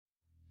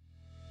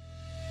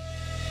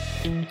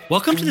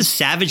Welcome to the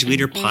Savage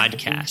Leader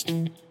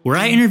Podcast, where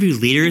I interview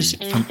leaders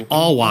from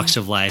all walks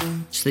of life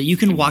so that you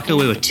can walk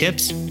away with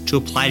tips to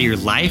apply to your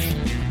life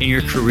and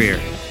your career.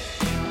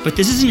 But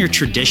this isn't your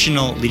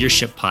traditional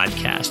leadership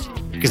podcast,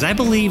 because I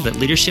believe that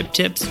leadership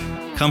tips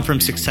come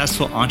from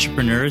successful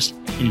entrepreneurs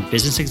and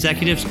business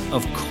executives,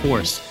 of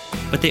course,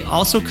 but they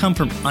also come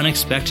from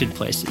unexpected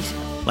places,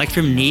 like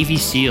from Navy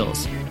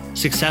SEALs,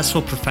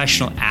 successful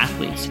professional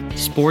athletes,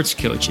 sports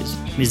coaches,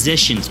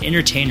 musicians,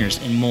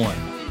 entertainers, and more.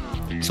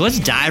 So let's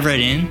dive right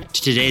in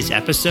to today's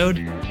episode.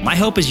 My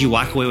hope is you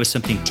walk away with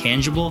something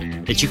tangible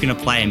that you can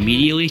apply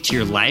immediately to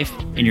your life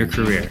and your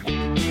career.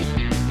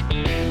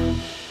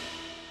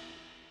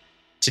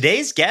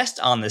 Today's guest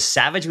on the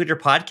Savage Leader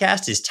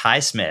Podcast is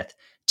Ty Smith.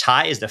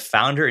 Ty is the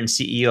founder and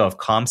CEO of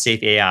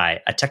Commsafe AI,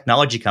 a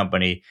technology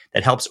company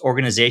that helps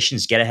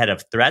organizations get ahead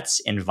of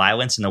threats and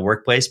violence in the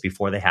workplace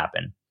before they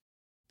happen.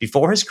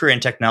 Before his career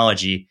in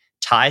technology,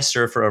 Ty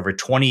served for over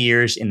 20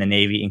 years in the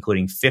Navy,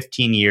 including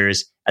 15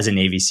 years as a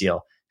Navy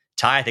SEAL.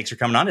 Ty, thanks for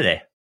coming on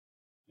today.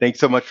 Thanks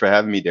so much for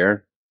having me,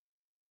 Darren.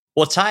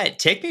 Well, Ty,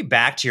 take me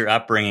back to your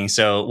upbringing.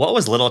 So what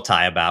was little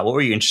Ty about? What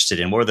were you interested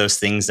in? What were those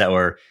things that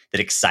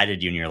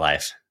excited you in your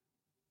life?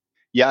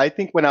 Yeah, I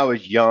think when I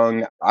was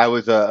young, I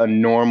was a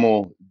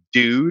normal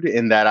dude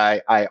in that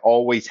I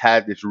always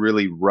had this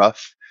really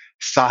rough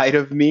side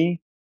of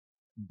me,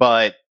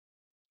 but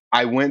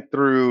I went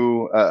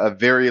through a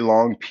very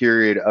long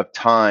period of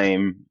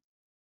time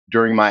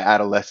during my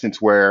adolescence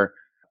where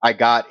I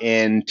got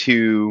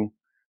into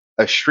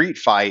a street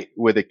fight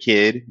with a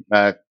kid.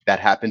 That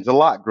happens a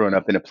lot growing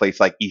up in a place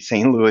like East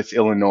St. Louis,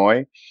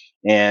 Illinois.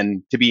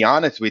 And to be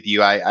honest with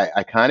you,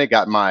 I kind of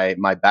got my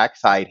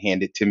backside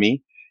handed to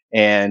me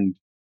and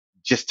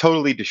just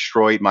totally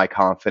destroyed my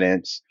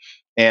confidence.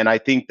 And I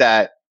think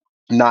that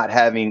not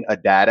having a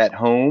dad at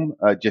home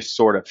just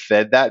sort of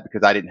fed that,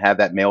 because I didn't have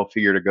that male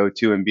figure to go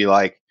to and be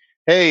like,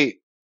 hey,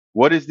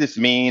 what does this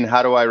mean?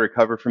 How do I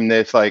recover from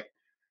this? Like,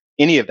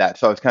 any of that.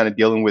 So I was kind of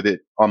dealing with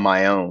it on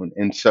my own.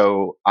 And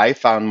so I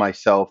found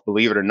myself,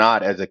 believe it or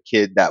not, as a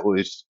kid that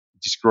was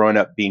just growing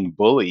up being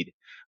bullied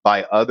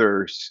by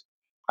others,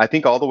 I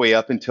think all the way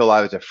up until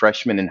I was a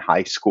freshman in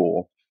high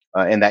school.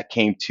 And that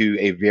came to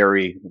a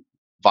very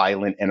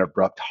violent and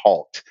abrupt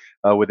halt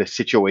with a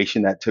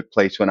situation that took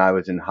place when I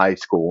was in high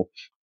school.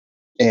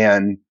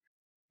 And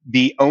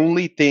the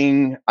only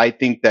thing I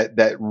think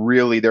that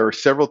really, there were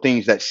several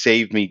things that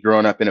saved me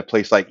growing up in a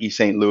place like East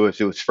St. Louis.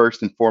 It was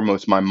first and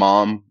foremost, my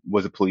mom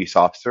was a police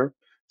officer.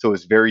 So it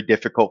was very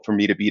difficult for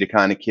me to be the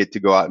kind of kid to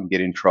go out and get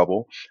in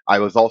trouble. I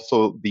was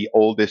also the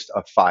oldest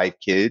of 5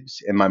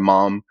 kids, and my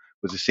mom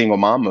was a single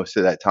mom most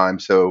of that time.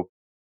 So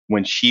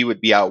when she would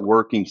be out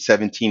working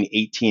 17,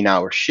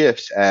 18-hour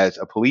shifts as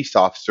a police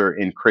officer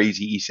in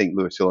crazy East St.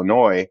 Louis,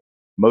 Illinois,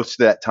 most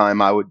of that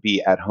time I would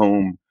be at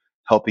home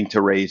helping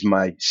to raise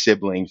my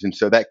siblings. And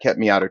so that kept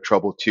me out of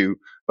trouble too.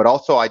 But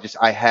also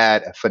I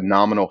had a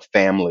phenomenal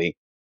family,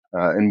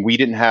 and we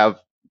didn't have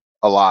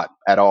a lot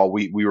at all.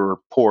 We were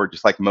poor,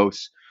 just like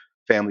most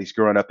families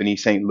growing up in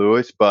East St.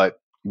 Louis, but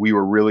we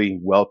were really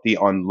wealthy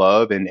on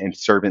love and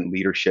servant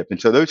leadership. And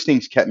so those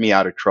things kept me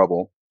out of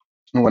trouble.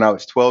 And when I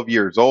was 12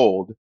 years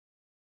old,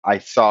 I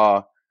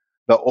saw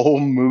the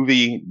old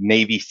movie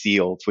Navy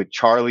SEALs with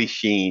Charlie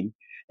Sheen.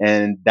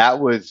 And that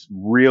was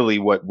really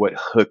what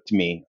hooked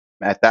me.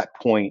 At that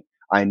point,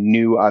 I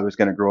knew I was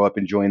going to grow up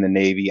and join the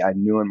Navy. I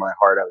knew in my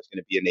heart I was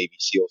going to be a Navy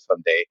SEAL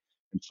someday.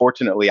 And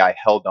fortunately, I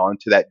held on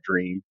to that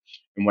dream.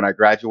 And when I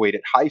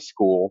graduated high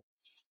school,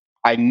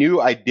 I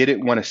knew I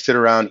didn't want to sit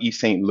around East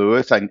St.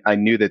 Louis. I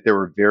knew that there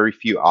were very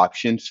few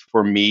options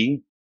for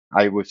me.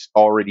 I was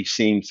already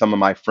seeing some of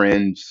my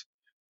friends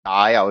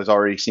die. I was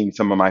already seeing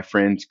some of my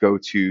friends go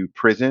to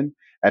prison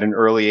at an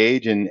early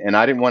age, and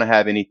I didn't want to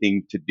have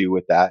anything to do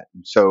with that.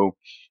 And so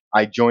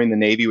I joined the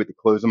Navy with the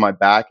clothes on my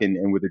back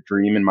and with a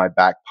dream in my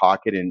back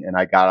pocket, and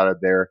I got out of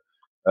there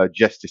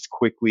just as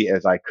quickly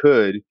as I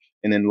could.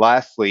 And then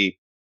lastly,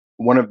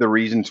 one of the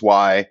reasons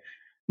why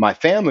my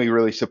family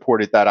really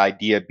supported that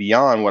idea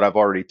beyond what I've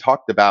already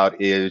talked about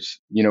is,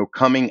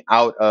 coming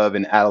out of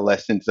an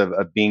adolescence of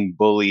being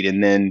bullied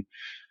and then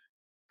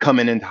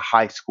coming into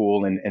high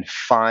school and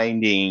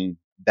finding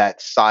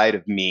that side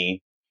of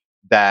me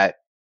that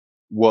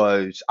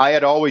I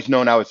had always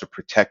known I was a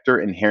protector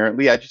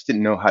inherently. I just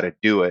didn't know how to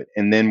do it.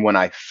 And then when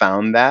I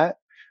found that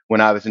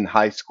when I was in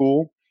high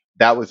school,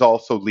 that was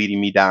also leading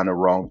me down a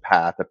wrong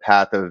path, a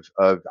path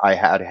of I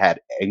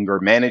had anger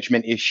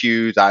management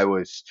issues. I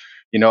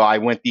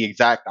went the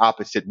exact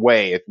opposite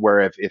way.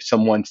 If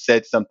someone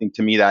said something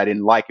to me that I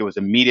didn't like, it was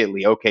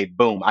immediately, okay,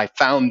 boom, I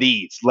found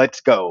these,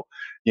 let's go.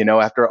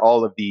 After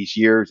all of these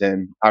years.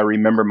 And I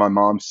remember my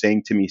mom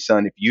saying to me,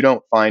 son, if you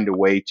don't find a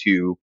way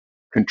to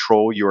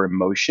control your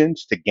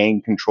emotions, to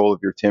gain control of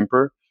your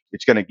temper,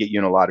 it's going to get you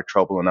in a lot of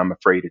trouble. And I'm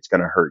afraid it's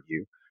going to hurt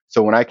you.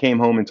 So when I came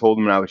home and told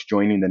them I was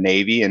joining the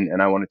Navy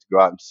and I wanted to go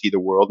out and see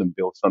the world and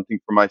build something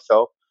for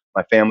myself,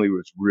 my family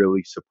was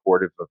really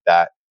supportive of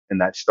that.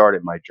 And that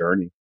started my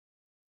journey.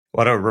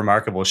 What a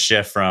remarkable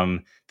shift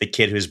from the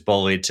kid who's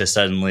bullied to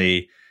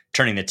suddenly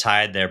turning the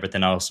tide there, but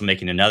then also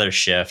making another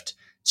shift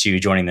to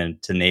joining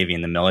the Navy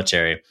and the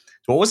military.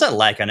 So what was that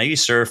like? I know you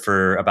served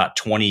for about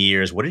 20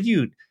 years. What did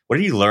you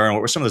learn?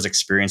 What were some of those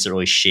experiences that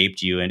really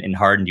shaped you and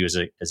hardened you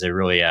as a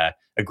really a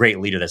great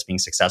leader that's being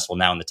successful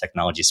now in the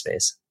technology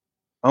space?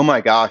 Oh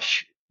my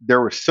gosh,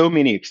 there were so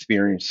many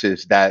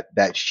experiences that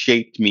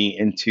shaped me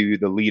into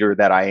the leader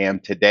that I am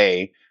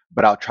today,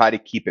 but I'll try to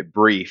keep it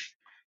brief.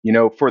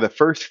 For the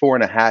first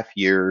 4.5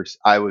 years,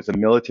 I was a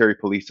military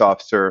police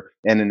officer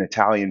and an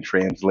Italian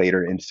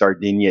translator in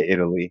Sardinia,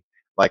 Italy.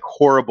 Like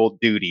horrible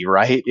duty,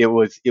 right? It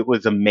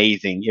was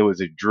amazing. It was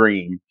a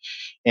dream.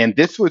 And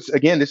this was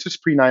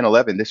pre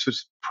 9/11. This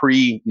was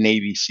pre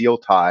Navy SEAL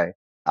tie.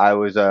 I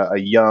was a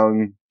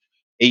young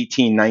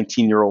 18,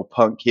 19-year-old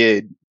punk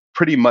kid,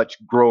 pretty much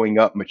growing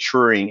up,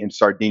 maturing in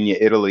Sardinia,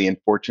 Italy. And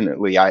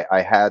fortunately,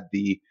 I had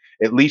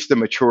at least the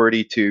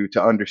maturity to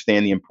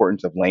understand the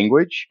importance of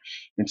language.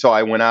 And so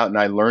I went out and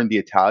I learned the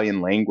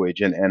Italian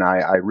language, and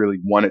I really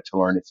wanted to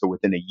learn it. So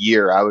within a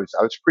year, I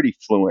was pretty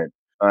fluent,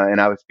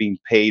 and I was being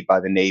paid by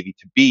the Navy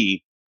to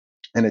be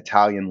an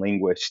Italian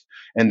linguist.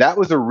 And that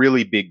was a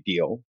really big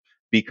deal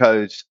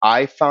because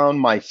I found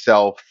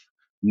myself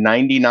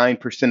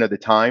 99% of the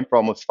time for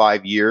almost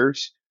 5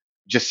 years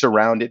just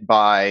surrounded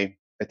by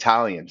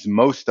Italians.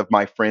 Most of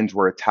my friends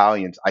were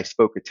Italians. I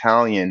spoke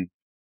Italian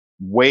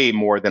way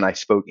more than I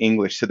spoke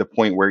English, to the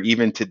point where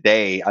even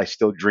today I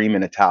still dream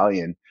in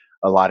Italian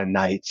a lot of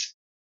nights.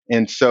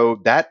 And so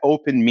that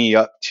opened me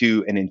up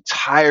to an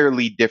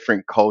entirely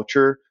different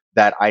culture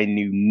that I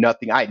knew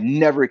nothing. I'd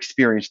never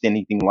experienced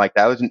anything like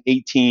that. I was an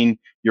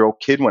 18-year-old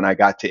kid when I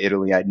got to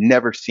Italy. I'd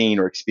never seen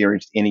or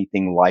experienced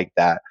anything like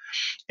that.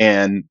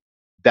 And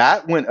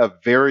that went a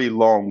very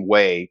long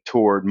way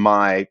toward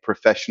my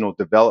professional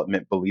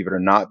development, believe it or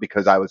not,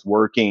 because I was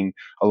working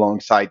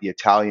alongside the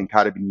Italian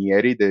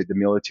Carabinieri, the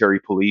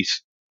military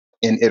police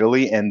in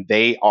Italy, and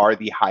they are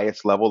the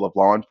highest level of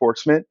law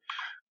enforcement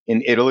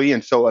in Italy.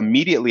 And so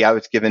immediately I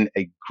was given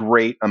a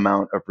great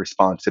amount of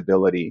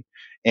responsibility.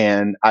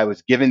 And I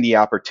was given the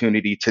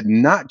opportunity to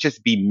not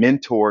just be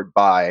mentored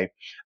by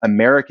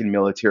American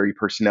military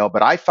personnel,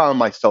 but I found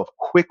myself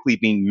quickly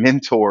being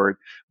mentored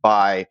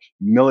by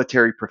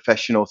military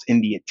professionals in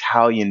the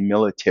Italian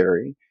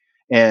military.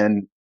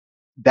 And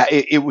that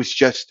it was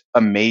just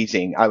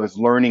amazing. I was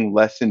learning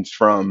lessons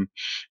from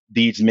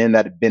these men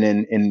that had been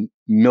in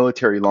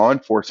military law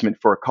enforcement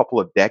for a couple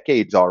of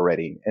decades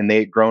already, and they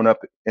had grown up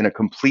in a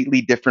completely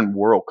different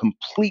world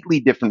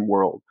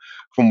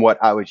from what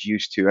I was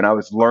used to. And I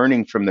was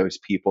learning from those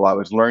people. I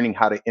was learning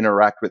how to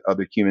interact with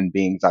other human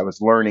beings. I was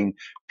learning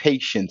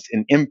patience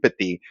and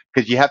empathy,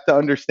 because you have to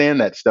understand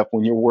that stuff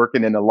when you're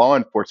working in a law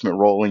enforcement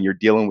role and you're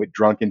dealing with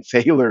drunken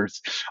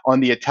sailors on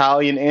the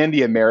Italian and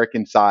the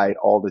American side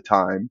all the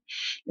time.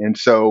 And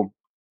so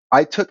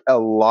I took a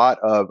lot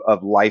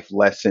of life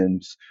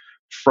lessons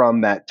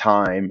from that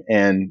time,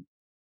 and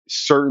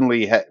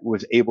certainly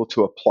was able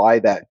to apply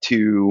that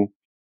to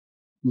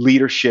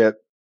leadership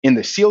in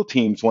the SEAL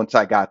teams once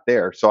I got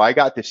there. So I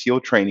got to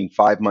SEAL training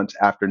 5 months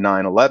after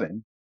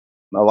 9/11.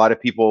 A lot of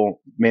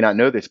people may not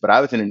know this, but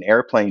I was in an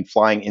airplane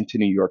flying into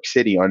New York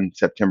City on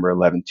September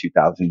 11th,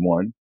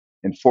 2001.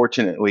 And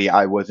fortunately,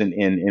 I wasn't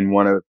in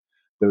one of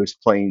those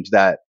planes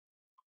that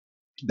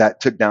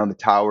took down the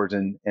towers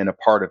and a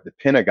part of the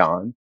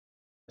Pentagon.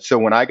 So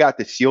when I got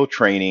to SEAL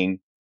training,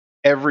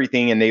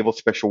 everything in naval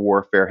special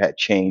warfare had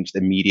changed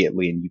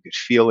immediately, and you could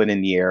feel it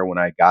in the air when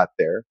I got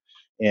there.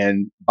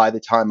 And by the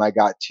time I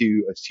got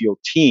to a SEAL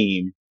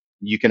team,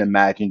 you can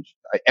imagine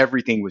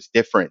everything was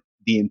different.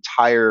 The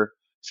entire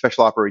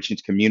special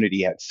operations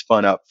community had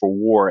spun up for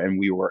war, and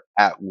we were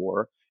at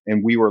war.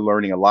 And we were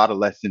learning a lot of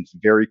lessons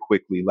very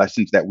quickly,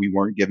 lessons that we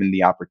weren't given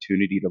the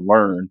opportunity to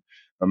learn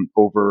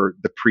over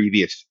the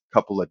previous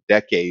couple of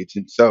decades.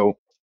 And so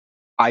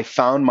I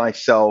found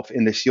myself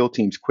in the SEAL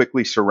teams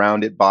quickly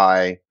surrounded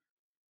by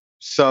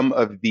some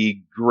of the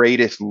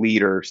greatest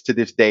leaders to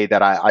this day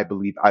that I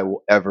believe I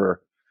will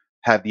ever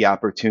have the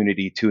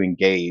opportunity to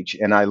engage.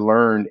 And I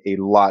learned a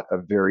lot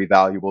of very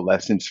valuable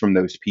lessons from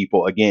those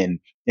people. Again,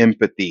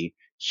 empathy,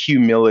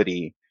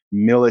 humility,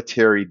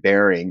 military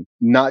bearing,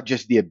 not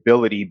just the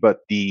ability, but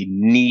the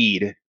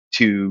need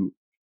to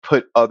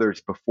put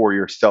others before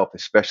yourself,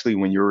 especially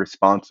when you're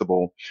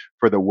responsible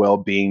for the well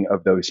being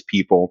of those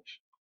people.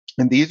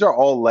 And these are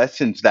all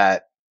lessons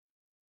that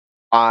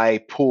I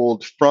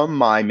pulled from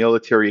my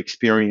military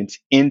experience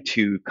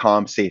into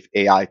Commsafe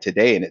AI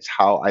today, and it's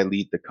how I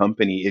lead the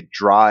company. It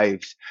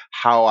drives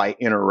how I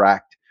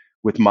interact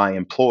with my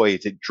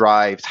employees. It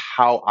drives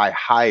how I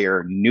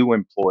hire new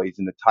employees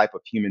and the type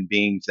of human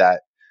beings that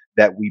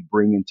we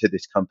bring into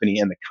this company,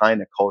 and the kind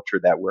of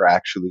culture that we're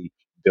actually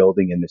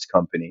building in this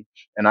company.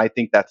 And I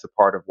think that's a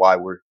part of why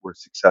we're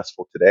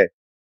successful today.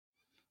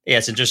 Yeah,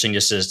 it's interesting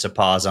just to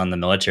pause on the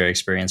military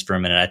experience for a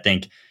minute. I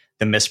think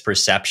the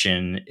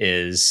misperception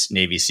is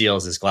Navy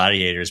SEALs as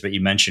gladiators, but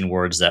you mentioned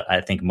words that I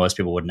think most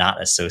people would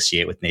not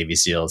associate with Navy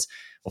SEAls.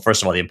 Well,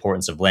 first of all, the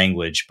importance of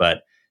language,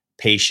 but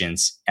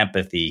patience,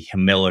 empathy,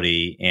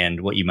 humility,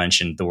 and what you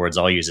mentioned, the words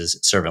I'll use is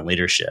servant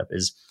leadership,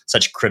 is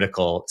such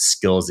critical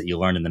skills that you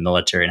learned in the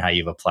military and how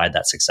you've applied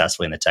that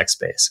successfully in the tech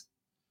space.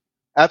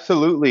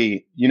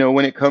 Absolutely.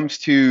 When it comes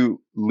to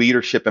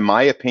leadership, in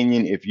my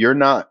opinion, if you're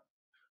not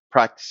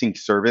practicing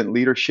servant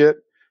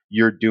leadership,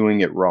 you're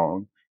doing it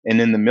wrong. And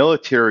in the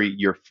military,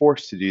 you're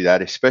forced to do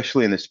that,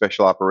 especially in the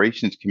special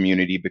operations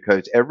community,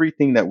 because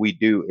everything that we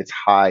do is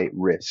high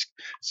risk.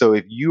 So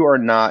if you are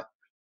not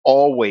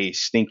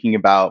always thinking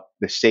about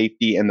the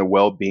safety and the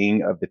well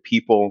being of the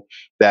people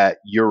that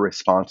you're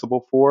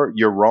responsible for,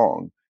 you're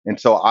wrong. And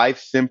so I've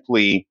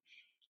simply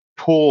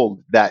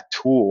pulled that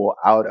tool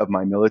out of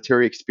my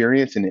military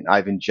experience and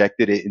I've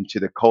injected it into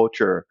the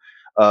culture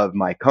of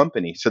my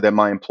company so that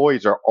my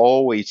employees are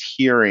always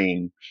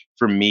hearing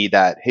from me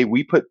that, hey,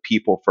 we put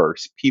people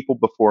first, people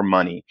before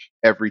money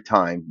every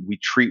time. We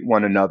treat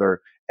one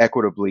another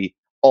equitably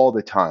all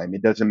the time.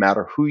 It doesn't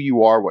matter who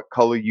you are, what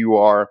color you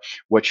are,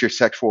 what's your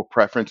sexual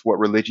preference, what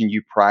religion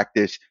you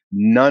practice.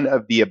 None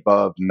of the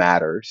above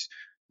matters.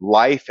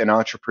 Life and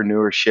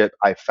entrepreneurship,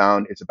 I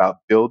found, is about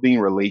building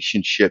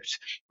relationships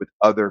with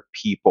other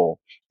people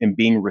and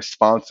being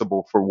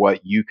responsible for what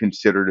you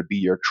consider to be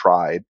your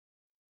tribe.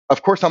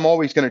 Of course, I'm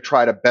always going to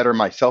try to better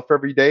myself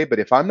every day, but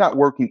if I'm not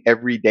working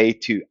every day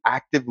to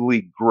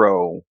actively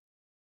grow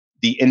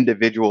the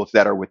individuals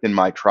that are within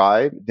my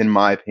tribe, then in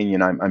my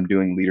opinion, I'm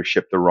doing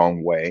leadership the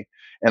wrong way.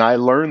 And I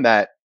learned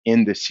that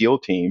in the SEAL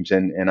teams,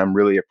 and I'm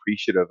really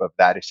appreciative of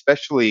that,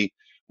 especially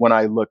when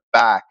I look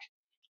back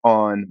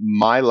on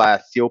my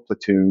last SEAL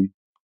platoon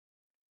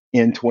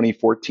in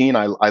 2014.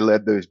 I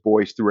led those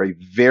boys through a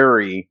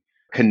very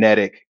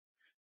kinetic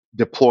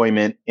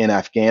deployment in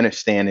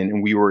Afghanistan,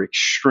 and we were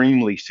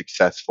extremely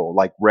successful,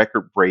 like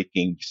record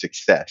breaking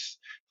success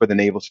for the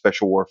Naval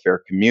Special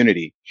Warfare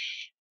community.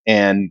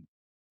 And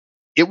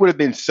it would have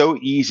been so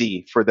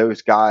easy for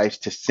those guys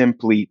to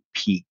simply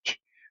peak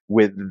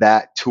with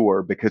that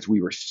tour because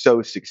we were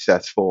so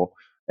successful.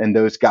 And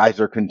those guys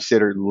are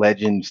considered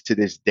legends to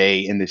this day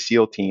in the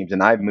SEAL teams.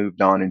 And I've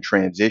moved on and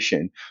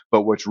transitioned.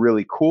 But what's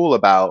really cool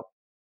about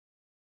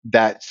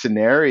that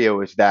scenario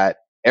is that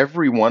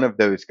every one of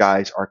those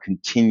guys are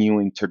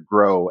continuing to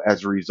grow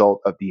as a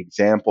result of the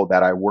example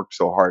that I worked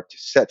so hard to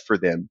set for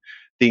them.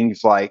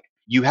 Things like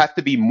you have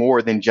to be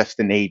more than just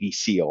a Navy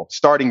SEAL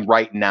starting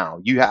right now.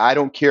 I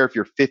don't care if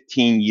you're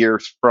 15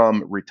 years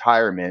from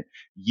retirement.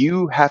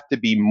 You have to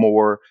be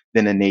more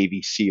than a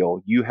Navy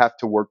SEAL. You have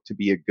to work to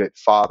be a good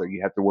father.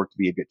 You have to work to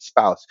be a good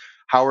spouse.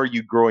 How are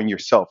you growing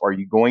yourself? Are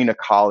you going to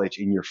college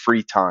in your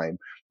free time?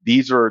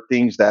 These are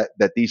things that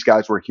these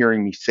guys were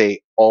hearing me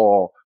say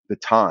all the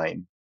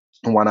time.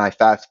 And when I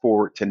fast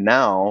forward to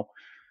now,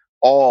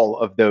 all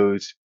of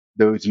those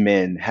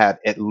men have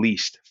at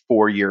least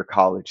 4-year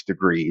college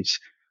degrees.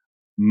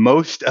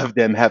 Most of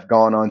them have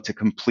gone on to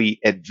complete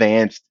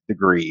advanced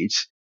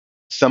degrees.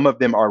 Some of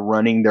them are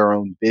running their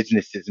own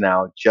businesses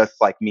now, just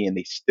like me, and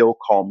they still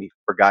call me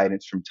for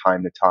guidance from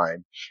time to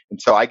time.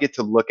 And so I get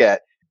to look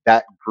at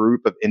that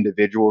group of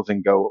individuals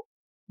and go,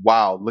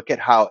 wow, look at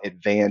how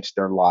advanced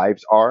their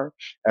lives are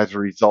as a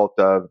result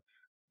of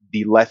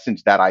the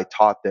lessons that I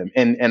taught them.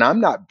 And I'm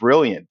not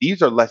brilliant.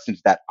 These are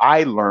lessons that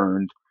I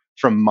learned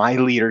from my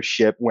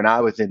leadership when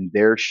I was in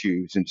their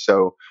shoes. And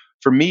so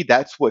for me,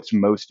 that's what's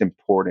most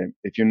important.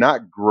 If you're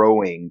not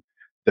growing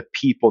the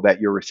people that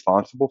you're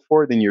responsible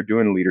for, then you're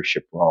doing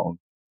leadership wrong.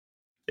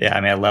 Yeah,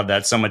 I mean, I love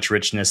that. So much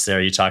richness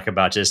there. You talk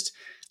about just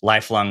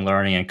lifelong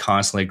learning and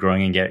constantly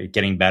growing and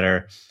getting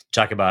better.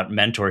 Talk about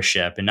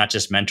mentorship and not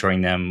just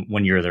mentoring them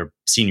when you're their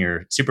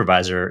senior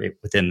supervisor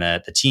within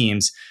the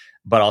teams,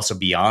 but also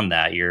beyond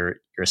that,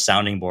 you're a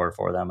sounding board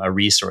for them, a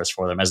resource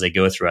for them as they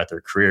go throughout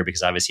their career,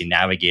 because obviously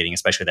navigating,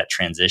 especially that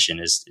transition,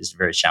 is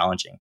very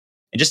challenging.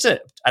 And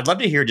I'd love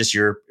to hear just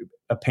your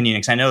opinion,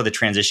 because I know the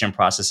transition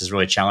process is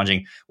really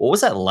challenging. What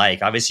was that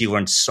like? Obviously, you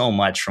learned so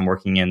much from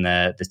working in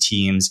the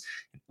teams.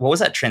 What was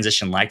that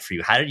transition like for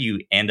you? How did you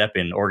end up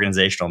in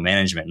organizational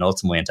management and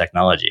ultimately in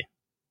technology?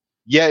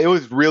 Yeah, it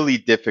was really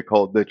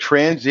difficult. The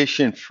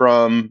transition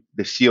from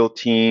the SEAL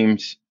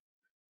teams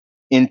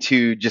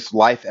into just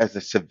life as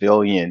a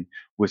civilian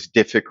was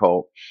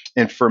difficult.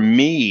 And for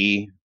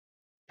me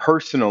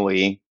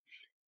personally,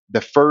 the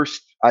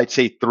first, I'd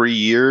say 3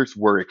 years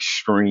were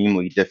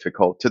extremely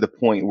difficult to the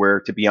point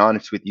where, to be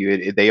honest with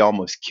you, they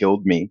almost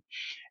killed me.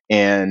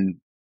 And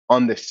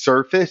on the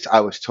surface, I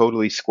was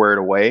totally squared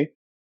away.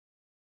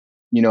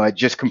 I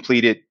just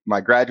completed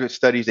my graduate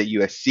studies at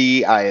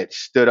USC. I had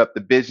stood up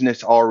the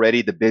business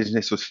already. The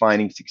business was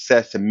finding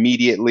success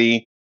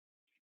immediately.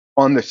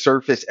 On the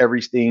surface,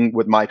 everything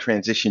with my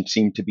transition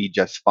seemed to be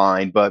just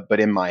fine. But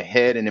in my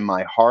head and in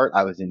my heart,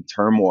 I was in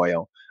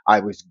turmoil. I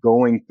was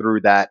going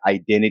through that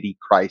identity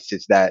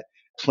crisis that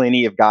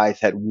plenty of guys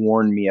had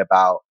warned me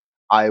about.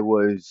 I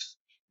was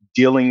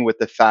dealing with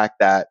the fact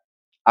that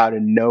out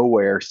of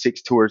nowhere,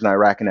 6 tours in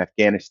Iraq and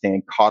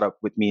Afghanistan caught up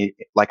with me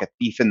like a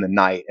thief in the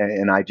night.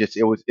 And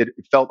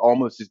it felt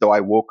almost as though I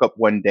woke up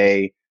one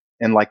day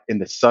and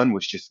the sun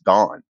was just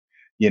gone,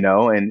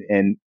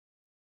 and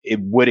it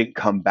wouldn't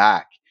come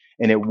back.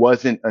 And it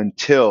wasn't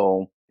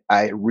until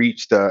I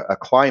reached a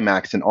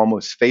climax, an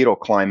almost fatal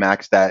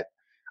climax, that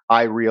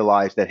I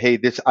realized that, hey,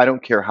 this, I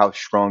don't care how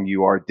strong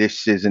you are,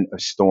 this isn't a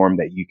storm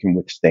that you can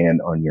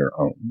withstand on your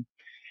own.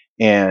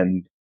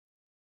 And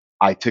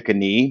I took a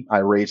knee, I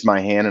raised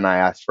my hand, and I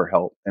asked for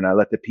help. And I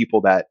let the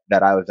people that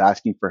I was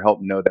asking for help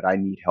know that I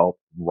need help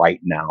right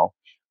now.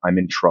 I'm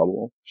in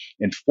trouble.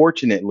 And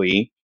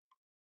fortunately,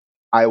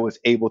 I was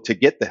able to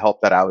get the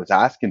help that I was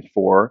asking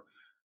for.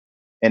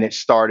 And it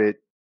started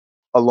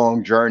a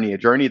long journey, a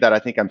journey that I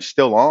think I'm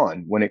still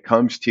on when it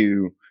comes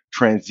to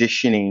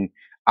transitioning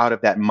out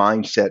of that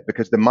mindset,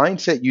 because the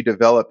mindset you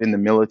develop in the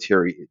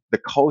military, the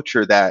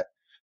culture that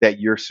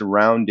you're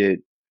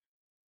surrounded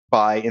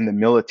by in the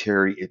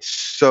military, it's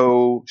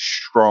so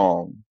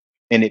strong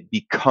and it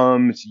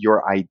becomes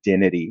your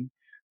identity,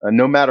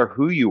 no matter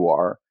who you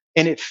are.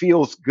 And it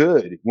feels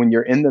good when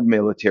you're in the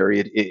military.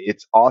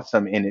 It's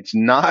awesome. And it's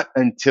not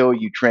until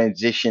you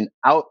transition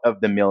out of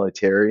the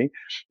military,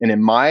 and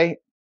in my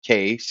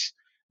case,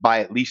 by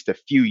at least a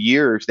few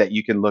years, that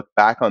you can look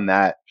back on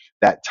that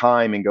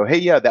time and go, hey,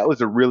 yeah, that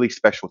was a really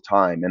special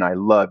time. And I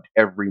loved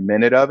every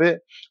minute of it.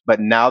 But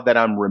now that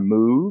I'm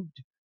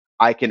removed,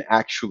 I can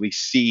actually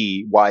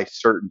see why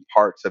certain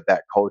parts of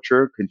that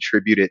culture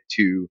contributed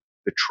to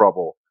the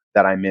trouble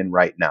that I'm in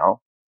right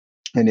now.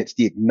 And it's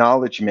the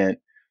acknowledgement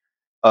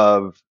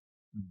of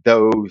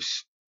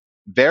those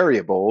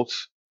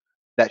variables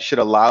that should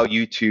allow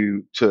you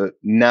to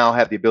now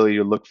have the ability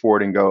to look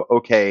forward and go,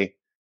 okay,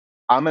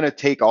 I'm going to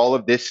take all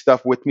of this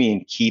stuff with me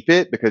and keep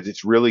it because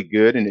it's really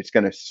good and it's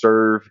going to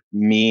serve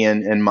me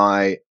and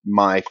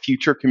my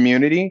future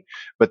community.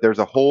 But there's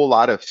a whole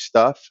lot of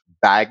stuff,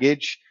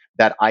 baggage,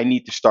 that I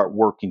need to start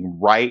working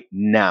right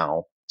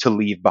now to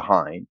leave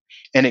behind,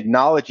 and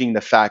acknowledging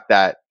the fact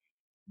that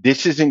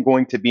this isn't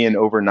going to be an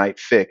overnight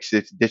fix.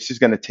 This is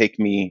going to take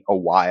me a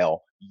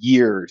while,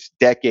 years,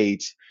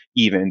 decades,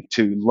 even,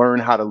 to learn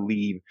how to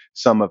leave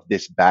some of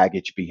this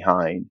baggage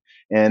behind.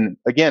 And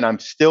again, I'm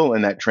still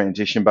in that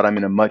transition, but I'm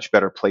in a much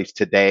better place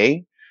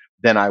today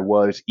than I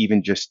was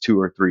even just 2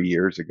 or 3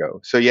 years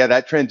ago. So yeah,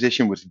 that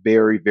transition was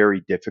very,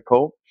 very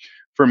difficult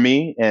for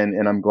me.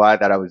 And I'm glad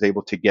that I was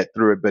able to get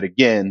through it. But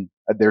again,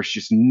 there's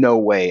just no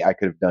way I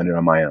could have done it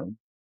on my own.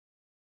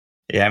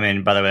 Yeah, I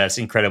mean, by the way, that's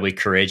incredibly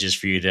courageous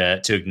for you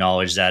to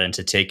acknowledge that and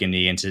to take a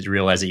knee and to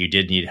realize that you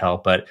did need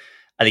help. But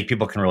I think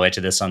people can relate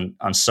to this on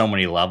so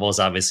many levels.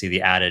 Obviously,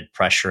 the added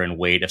pressure and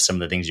weight of some of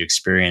the things you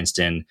experienced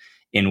in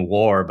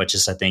war, but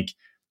just I think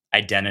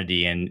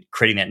identity and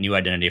creating that new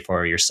identity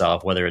for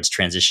yourself, whether it's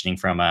transitioning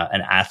from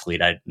an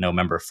athlete. I know a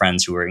member of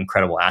friends who were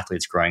incredible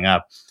athletes growing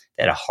up.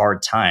 They had a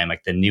hard time,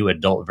 like the new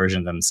adult version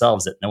of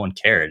themselves, that no one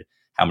cared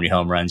how many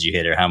home runs you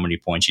hit or how many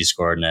points you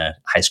scored in a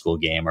high school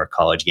game or a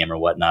college game or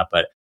whatnot.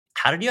 But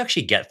how did you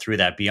actually get through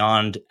that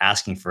beyond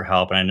asking for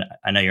help? And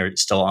I know you're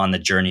still on the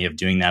journey of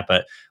doing that,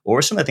 but what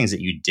were some of the things that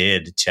you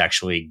did to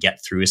actually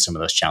get through some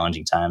of those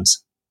challenging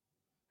times?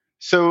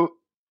 So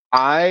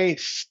I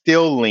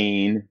still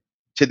lean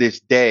to this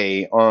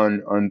day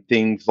on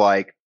things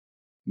like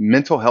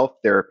mental health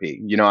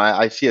therapy.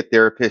 I see a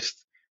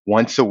therapist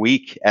once a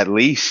week at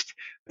least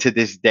to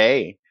this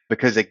day,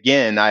 because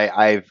again,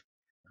 I've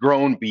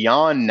grown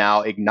beyond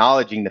now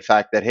acknowledging the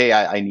fact that, hey,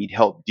 I need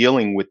help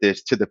dealing with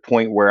this, to the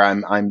point where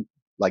I'm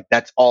like,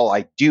 that's all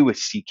I do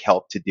is seek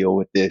help to deal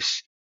with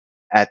this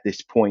at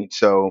this point.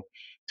 So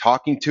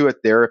talking to a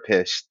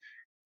therapist,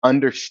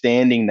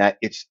 understanding that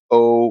it's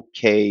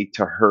okay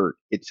to hurt.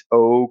 It's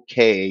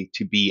okay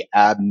to be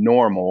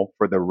abnormal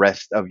for the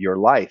rest of your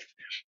life.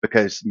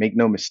 Because make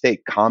no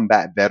mistake,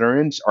 combat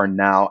veterans are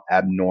now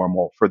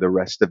abnormal for the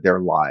rest of their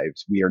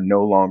lives. We are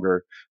no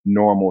longer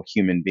normal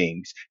human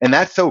beings. And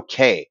that's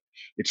okay.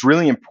 It's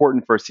really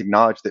important for us to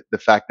acknowledge that the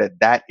fact that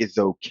that is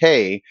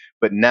okay.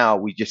 But now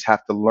we just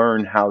have to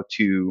learn how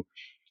do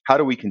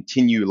we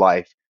continue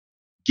life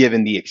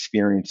given the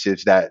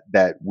experiences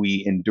that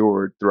we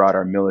endured throughout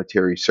our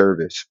military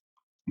service.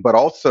 But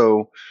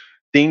also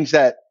things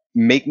that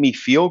make me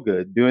feel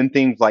good, doing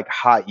things like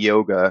hot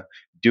yoga,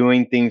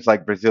 doing things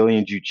like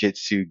Brazilian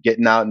jiu-jitsu,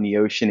 getting out in the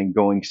ocean and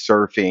going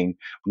surfing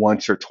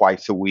once or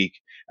twice a week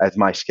as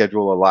my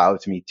schedule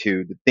allows me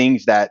to. The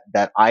things that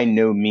I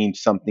know mean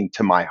something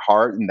to my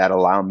heart and that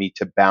allow me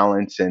to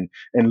balance and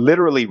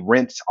literally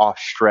rinse off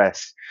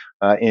stress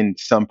in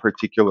some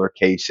particular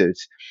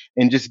cases.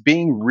 And just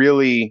being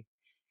really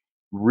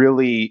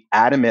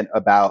adamant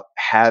about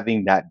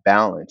having that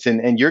balance.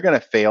 And you're going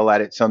to fail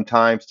at it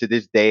sometimes. To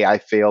this day, I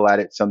fail at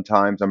it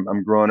sometimes.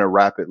 I'm growing a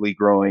rapidly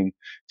growing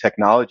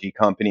technology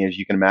company. As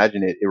you can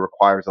imagine, it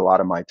requires a lot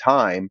of my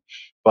time,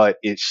 but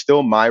it's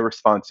still my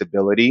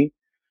responsibility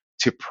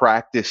to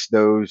practice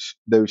those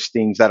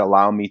things that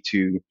allow me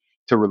to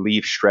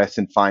relieve stress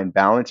and find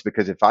balance.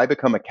 Because if I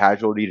become a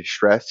casualty to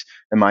stress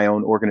in my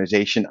own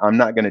organization, I'm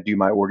not going to do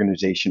my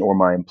organization or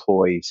my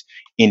employees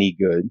any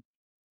good.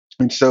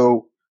 And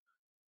so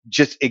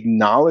just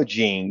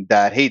acknowledging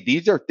that, hey,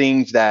 these are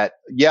things that,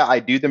 yeah, I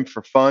do them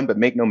for fun, but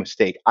make no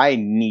mistake, I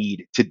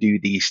need to do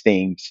these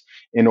things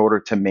in order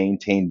to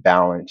maintain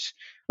balance.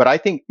 But I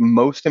think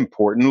most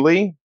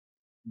importantly,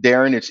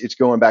 Darren, it's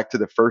going back to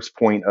the first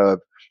point of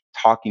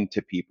talking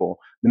to people.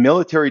 The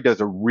military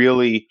does a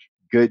really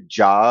good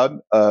job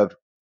of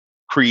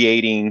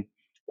creating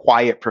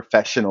quiet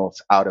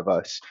professionals out of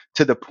us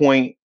to the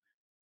point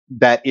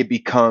that it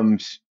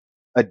becomes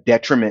a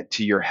detriment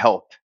to your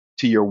health,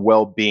 to your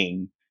well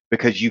being,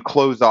 because you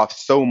close off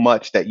so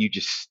much that you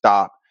just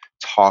stop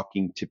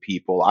talking to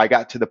people. I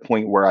got to the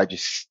point where I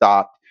just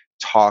stopped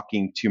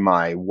talking to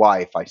my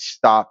wife. I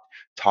stopped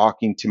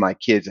talking to my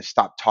kids. I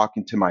stopped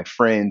talking to my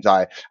friends.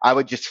 I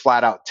would just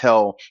flat out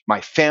tell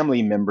my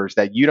family members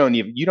that you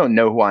don't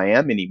know who I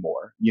am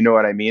anymore. You know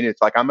what I mean?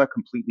 It's like I'm a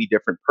completely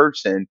different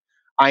person.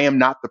 I am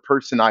not the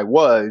person I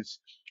was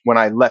when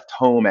I left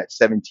home at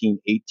 17,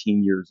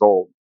 18 years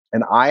old.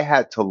 And I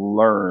had to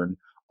learn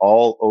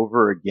all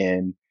over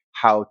again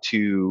how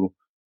to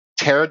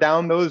tear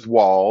down those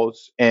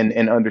walls and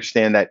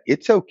understand that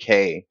it's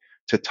okay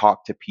to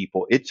talk to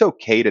people. It's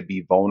okay to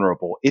be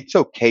vulnerable. It's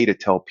okay to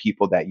tell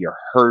people that you're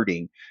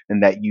hurting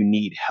and that you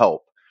need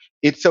help.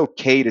 It's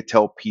okay to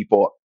tell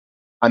people,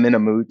 I'm in a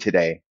mood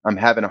today. I'm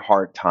having a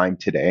hard time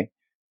today.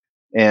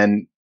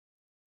 And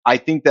I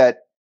think that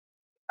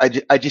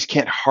I just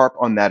can't harp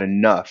on that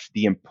enough,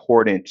 the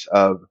importance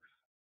of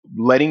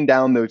letting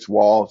down those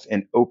walls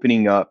and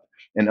opening up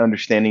and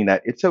understanding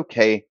that it's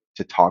okay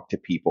to talk to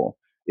people.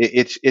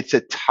 It's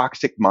a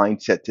toxic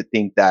mindset to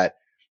think that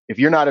if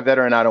you're not a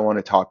veteran, I don't want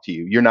to talk to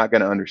you. You're not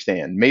going to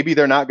understand. Maybe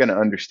they're not going to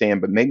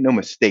understand, but make no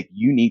mistake,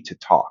 you need to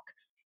talk.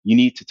 You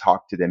need to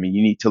talk to them and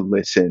you need to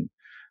listen.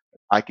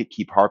 I could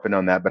keep harping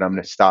on that, but I'm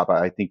going to stop.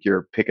 I think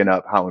you're picking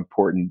up how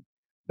important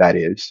that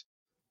is.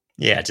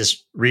 Yeah, it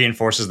just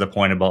reinforces the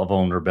point about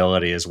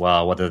vulnerability as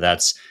well, whether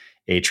that's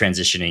a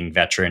transitioning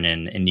veteran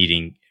and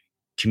needing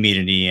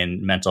community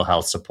and mental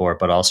health support,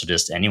 but also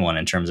just anyone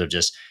in terms of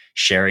just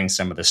sharing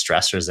some of the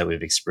stressors that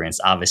we've experienced.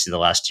 Obviously, the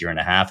last year and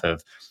a half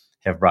have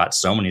brought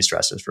so many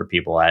stresses for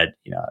people. I had,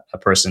 a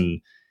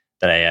person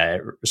that I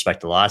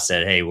respect a lot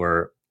said, "Hey,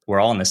 we're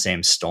all in the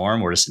same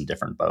storm. We're just in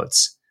different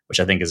boats," which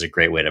I think is a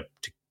great way to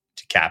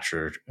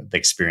capture the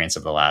experience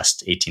of the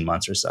last 18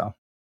 months or so.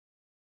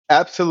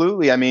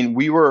 Absolutely. I mean,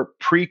 we were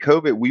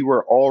pre-COVID, we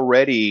were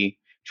already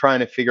trying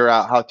to figure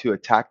out how to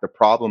attack the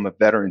problem of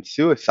veteran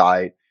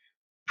suicide.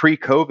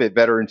 Pre-COVID,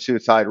 veteran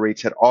suicide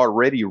rates had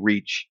already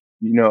reached,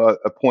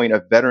 a point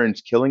of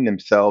veterans killing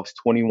themselves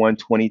 21,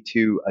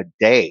 22 a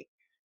day.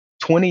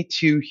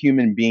 22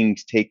 human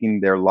beings taking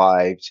their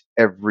lives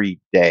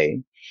every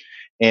day.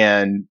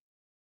 And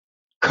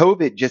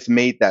COVID just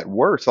made that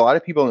worse. A lot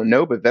of people don't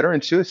know, but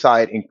veteran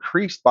suicide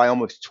increased by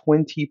almost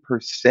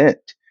 20%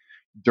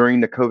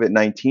 during the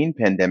COVID-19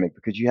 pandemic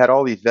because you had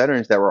all these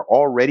veterans that were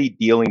already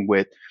dealing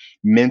with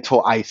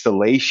mental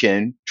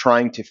isolation,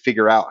 trying to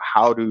figure out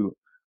how to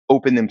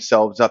open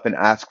themselves up and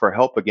ask for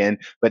help again.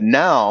 But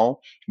now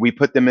we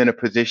put them in a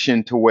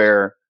position to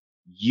where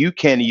you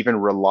can't even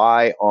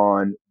rely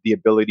on the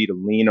ability to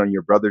lean on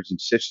your brothers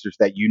and sisters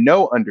that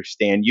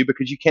understand you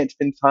because you can't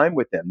spend time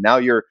with them. Now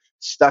you're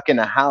stuck in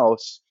a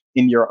house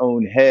in your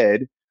own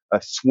head,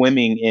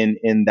 swimming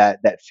in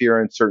that fear,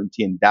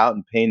 uncertainty, and doubt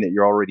and pain that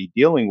you're already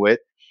dealing with.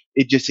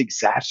 It just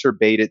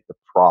exacerbated the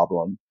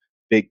problem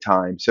big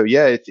time. So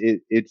yeah,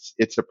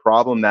 it's a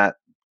problem that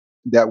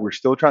we're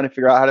still trying to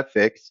figure out how to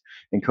fix,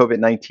 and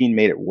COVID-19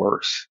 made it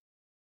worse.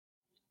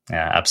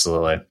 Yeah,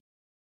 absolutely.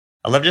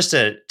 I'd love just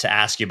to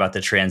ask you about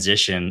the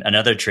transition,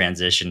 another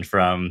transition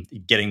from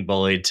getting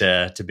bullied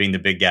to being the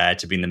big guy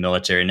to being the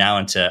military, now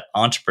into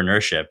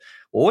entrepreneurship.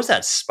 What was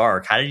that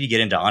spark? How did you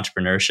get into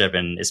entrepreneurship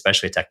and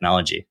especially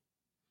technology?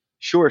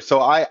 Sure.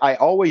 So I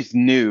always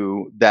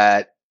knew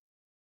that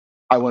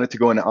I wanted to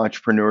go into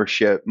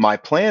entrepreneurship. My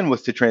plan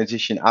was to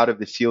transition out of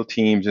the SEAL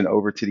teams and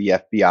over to the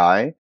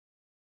FBI.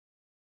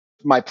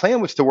 My plan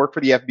was to work for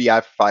the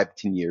FBI for 5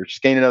 to 10 years,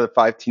 just gain another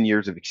 5, 10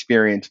 years of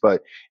experience,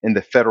 but in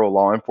the federal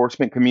law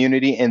enforcement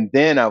community. And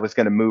then I was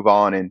going to move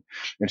on and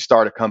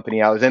start a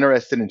company. I was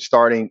interested in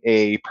starting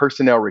a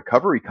personnel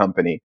recovery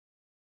company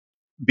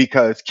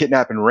because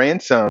kidnap and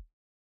ransom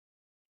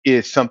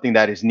is something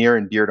that is near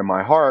and dear to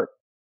my heart.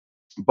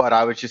 But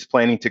I was just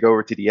planning to go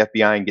over to the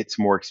FBI and get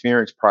some more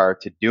experience prior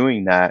to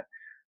doing that.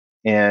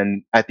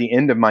 And at the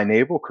end of my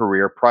naval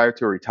career, prior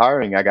to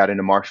retiring, I got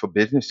into Marshall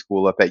Business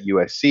School up at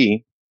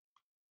USC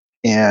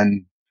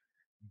and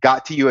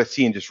got to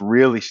USC and just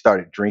really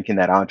started drinking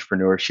that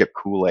entrepreneurship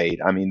Kool-Aid.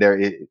 I mean,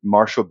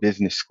 Marshall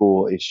Business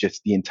School is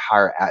just the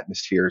entire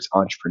atmosphere is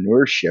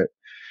entrepreneurship.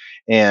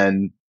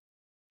 And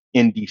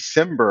in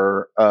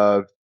December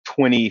of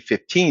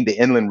 2015, the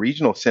Inland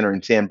Regional Center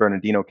in San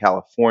Bernardino,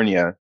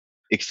 California,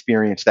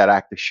 experienced that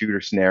active shooter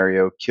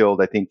scenario,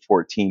 killed, I think,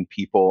 14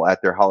 people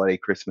at their holiday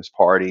Christmas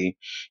party,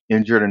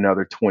 injured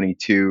another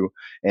 22.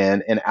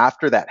 And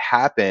after that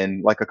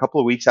happened, like a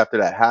couple of weeks after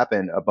that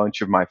happened, a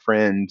bunch of my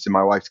friends and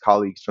my wife's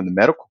colleagues from the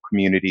medical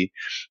community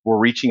were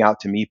reaching out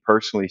to me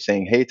personally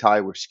saying, "Hey, Ty,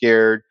 we're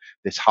scared.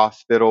 This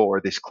hospital or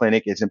this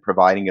clinic isn't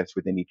providing us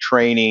with any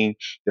training.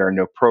 There are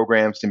no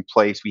programs in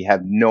place. We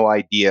have no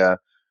idea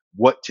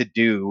what to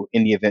do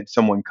in the event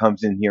someone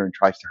comes in here and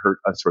tries to hurt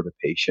us or the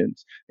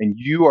patients. And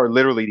you are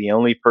literally the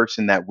only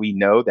person that we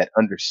know that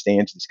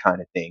understands this kind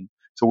of thing.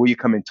 So will you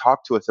come and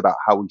talk to us about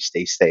how we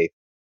stay safe?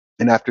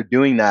 And after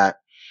doing that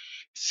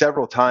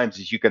several times,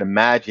 as you could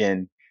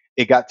imagine,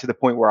 it got to the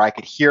point where I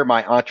could hear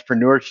my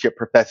entrepreneurship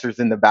professors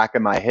in the back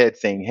of my head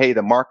saying, "Hey,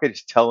 the market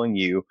is telling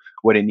you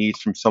what it needs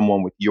from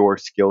someone with your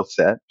skill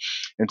set."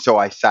 And so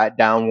I sat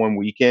down one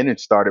weekend and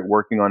started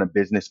working on a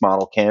business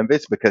model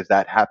canvas because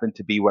that happened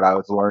to be what I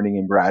was learning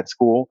in grad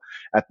school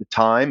at the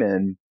time.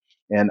 And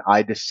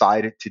I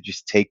decided to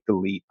just take the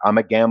leap. I'm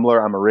a gambler.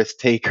 I'm a risk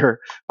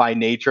taker by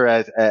nature,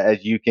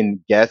 as you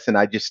can guess. And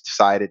I just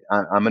decided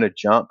I'm going to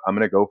jump. I'm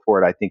going to go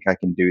for it. I think I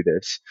can do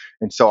this.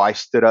 And so I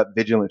stood up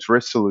Vigilance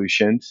Risk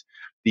Solutions,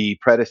 the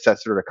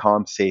predecessor to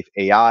Commsafe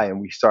AI, and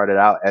we started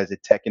out as a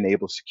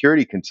tech-enabled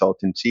security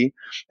consultancy,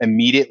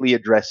 immediately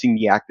addressing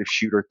the active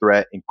shooter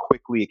threat and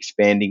quickly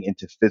expanding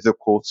into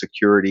physical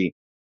security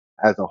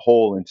as a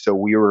whole. And so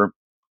we were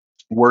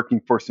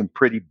working for some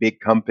pretty big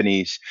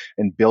companies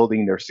and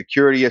building their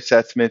security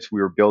assessments.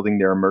 We were building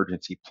their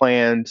emergency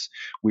plans.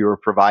 We were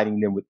providing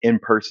them with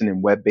in-person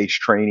and web-based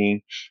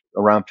training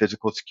around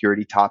physical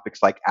security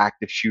topics like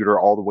active shooter,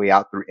 all the way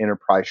out through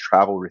enterprise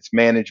travel risk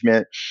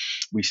management.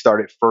 We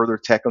started further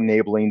tech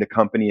enabling the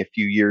company a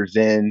few years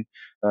in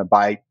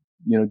by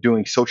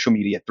doing social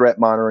media threat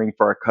monitoring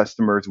for our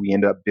customers. We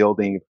ended up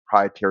building a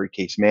proprietary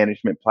case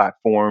management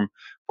platform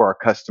for our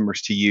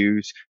customers to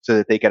use so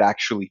that they could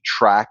actually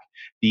track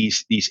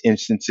these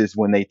instances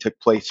when they took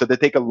place so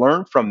that they could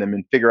learn from them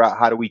and figure out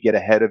how do we get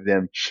ahead of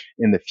them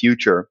in the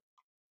future.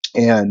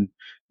 And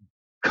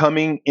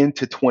coming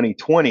into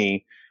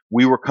 2020,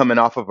 we were coming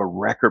off of a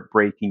record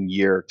breaking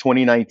year.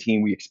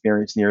 2019, we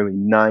experienced nearly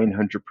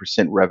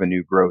 900%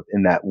 revenue growth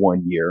in that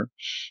one year.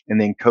 And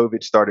then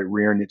COVID started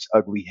rearing its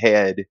ugly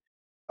head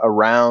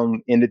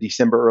around end of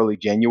December, early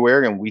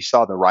January, and we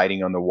saw the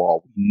writing on the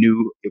wall. We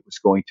knew it was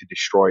going to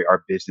destroy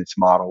our business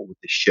model with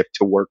the shift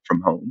to work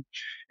from home.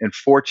 And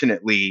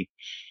fortunately,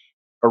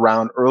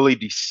 around early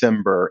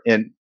December,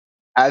 and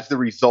as the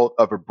result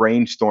of a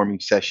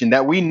brainstorming session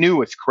that we knew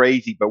was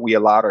crazy, but we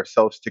allowed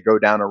ourselves to go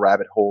down a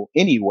rabbit hole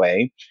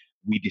anyway,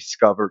 we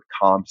discovered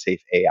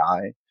Commsafe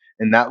AI.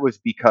 And that was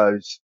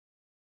because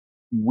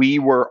we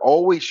were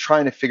always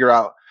trying to figure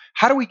out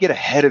how do we get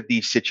ahead of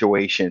these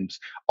situations?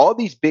 All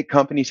these big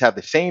companies have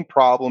the same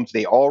problems.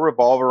 They all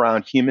revolve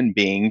around human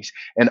beings,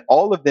 and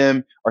all of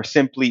them are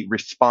simply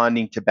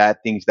responding to bad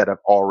things that have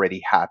already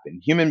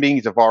happened. Human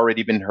beings have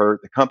already been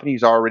hurt. The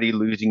company's already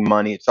losing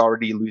money. It's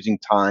already losing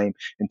time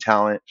and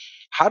talent.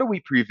 How do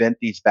we prevent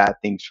these bad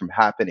things from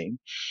happening?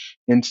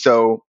 And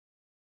so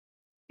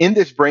in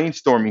this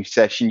brainstorming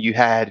session, you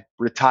had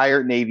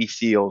retired Navy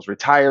SEALs,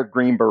 retired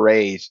Green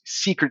Berets,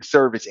 Secret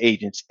Service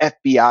agents,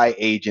 FBI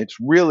agents,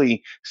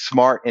 really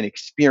smart and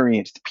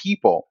experienced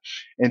people.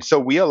 And so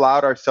we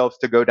allowed ourselves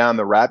to go down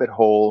the rabbit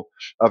hole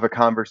of a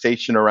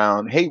conversation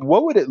around, hey,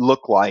 what would it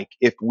look like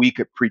if we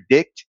could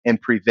predict and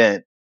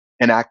prevent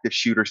an active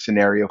shooter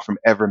scenario from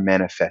ever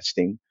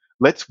manifesting?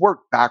 Let's work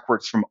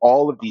backwards from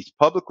all of these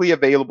publicly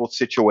available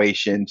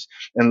situations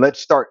and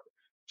let's start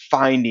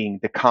finding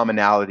the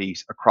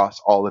commonalities across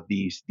all of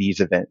these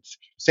events.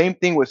 Same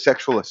thing with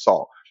sexual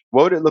assault.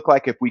 What would it look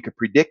like if we could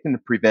predict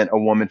and prevent a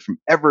woman from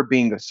ever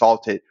being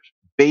assaulted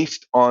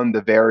based on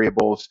the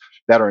variables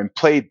that are in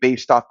play,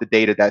 based off the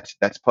data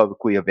that's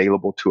publicly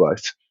available to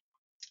us?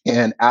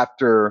 And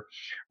after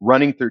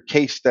running through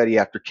case study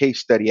after case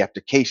study after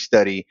case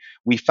study,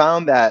 we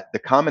found that the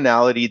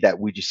commonality that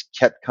we just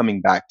kept coming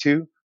back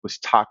to was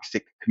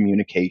toxic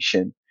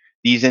communication.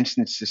 These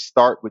instances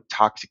start with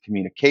toxic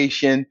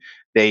communication,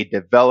 they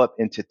develop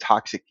into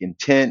toxic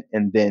intent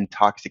and then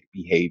toxic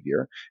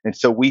behavior. And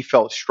so we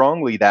felt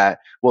strongly that,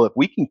 well, if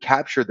we can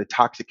capture the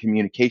toxic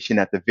communication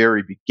at the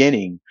very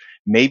beginning,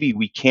 maybe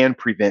we can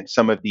prevent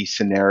some of these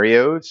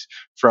scenarios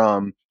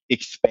from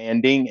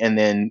expanding and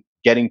then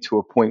getting to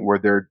a point where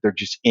they're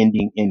just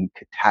ending in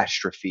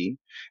catastrophe.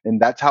 And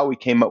that's how we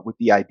came up with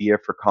the idea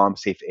for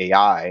Commsafe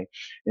AI.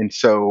 And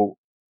so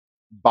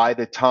by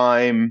the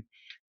time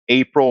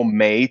April,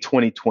 May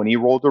 2020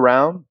 rolled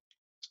around,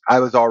 I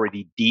was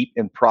already deep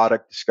in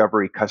product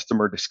discovery,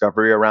 customer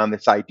discovery around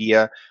this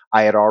idea.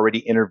 I had already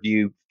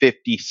interviewed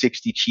 50,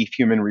 60 chief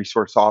human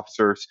resource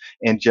officers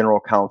and general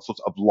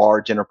counsels of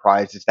large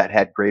enterprises that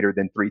had greater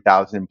than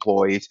 3,000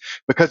 employees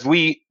because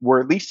we were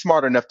at least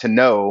smart enough to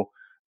know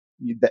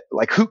that,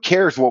 like, who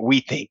cares what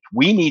we think?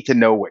 We need to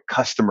know what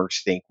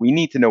customers think. We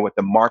need to know what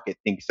the market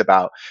thinks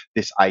about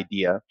this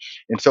idea.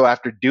 And so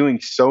after doing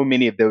so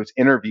many of those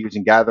interviews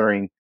and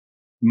gathering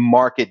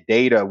market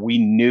data, we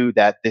knew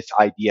that this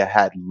idea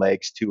had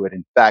legs to it.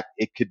 In fact,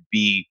 it could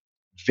be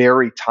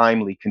very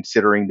timely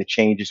considering the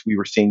changes we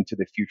were seeing to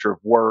the future of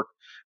work,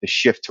 the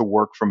shift to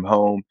work from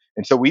home.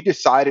 And so we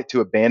decided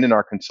to abandon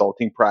our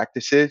consulting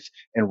practices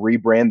and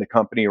rebrand the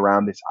company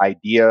around this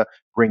idea,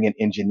 bring an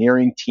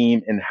engineering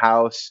team in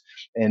house,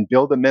 and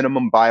build a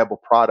minimum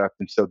viable product.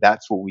 And so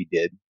that's what we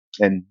did.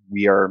 And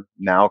we are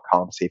now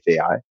Commsafe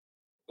AI.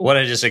 What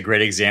a just a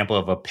great example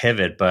of a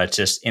pivot, but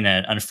just in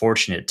an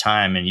unfortunate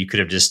time. And you could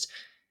have just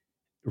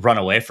run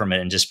away from it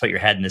and just put your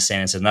head in the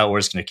sand and said, no, we're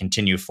just going to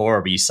continue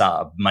forward. But you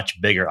saw a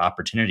much bigger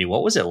opportunity.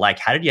 What was it like?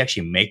 How did you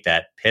actually make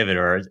that pivot?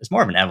 Or it's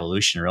more of an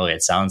evolution, really,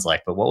 it sounds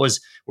like. But what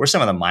were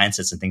some of the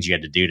mindsets and things you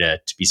had to do to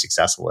be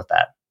successful with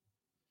that?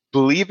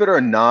 Believe it or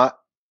not,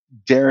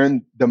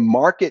 Darren, the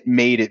market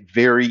made it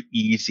very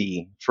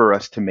easy for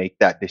us to make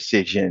that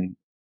decision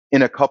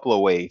in a couple of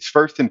ways.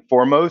 First and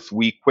foremost,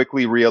 we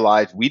quickly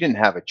realized we didn't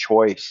have a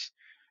choice.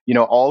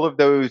 All of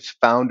those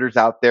founders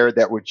out there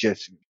that were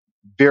just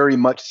very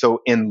much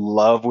so in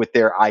love with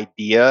their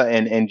idea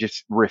and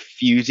just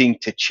refusing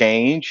to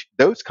change,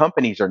 those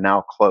companies are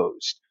now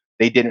closed.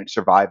 They didn't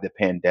survive the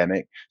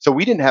pandemic. So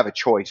we didn't have a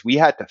choice. We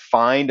had to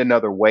find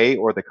another way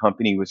or the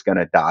company was going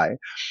to die.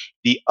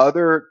 The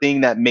other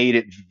thing that made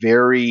it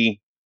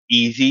very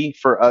easy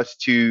for us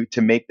to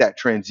make that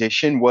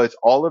transition was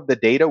all of the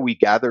data we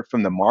gathered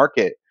from the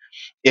market.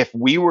 If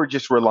we were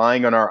just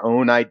relying on our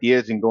own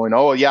ideas and going,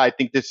 oh yeah, I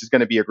think this is going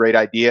to be a great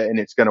idea and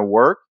it's going to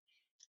work,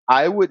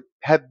 I would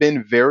have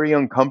been very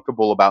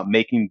uncomfortable about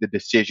making the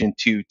decision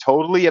to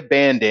totally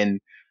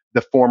abandon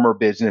the former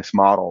business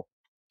model.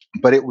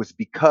 But it was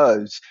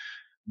because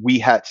we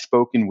had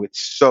spoken with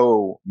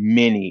so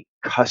many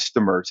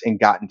customers and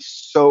gotten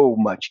so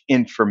much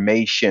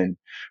information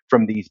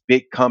from these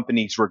big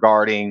companies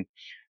regarding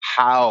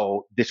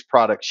how this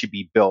product should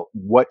be built,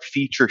 what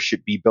features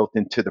should be built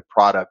into the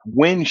product,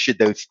 when should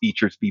those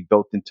features be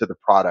built into the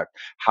product,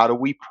 how do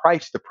we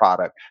price the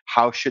product,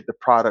 how should the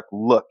product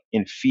look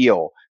and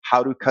feel,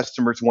 how do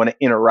customers want to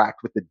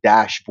interact with the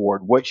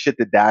dashboard, what should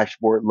the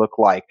dashboard look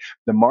like.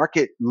 The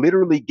market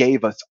literally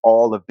gave us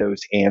all of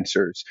those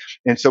answers.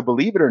 And so,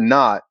 believe it or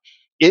not,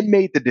 it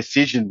made the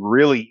decision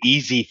really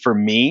easy for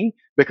me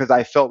because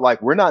I felt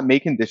like we're not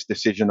making this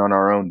decision on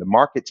our own. The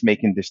market's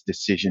making this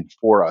decision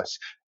for us.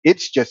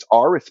 It's just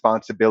our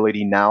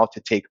responsibility now to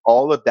take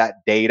all of that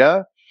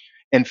data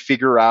and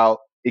figure out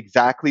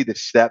exactly the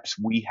steps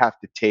we have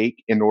to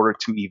take in order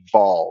to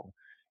evolve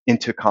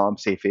into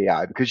Commsafe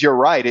AI. Because you're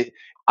right,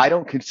 I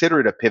don't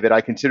consider it a pivot.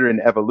 I consider it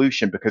an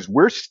evolution because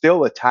we're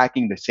still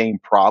attacking the same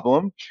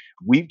problem.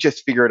 We've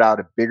just figured out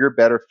a bigger,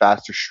 better,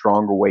 faster,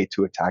 stronger way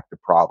to attack the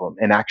problem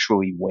and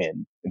actually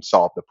win and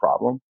solve the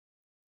problem.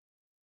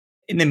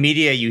 In the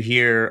media, you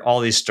hear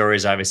all these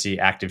stories, obviously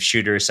active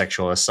shooters,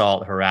 sexual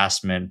assault,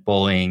 harassment,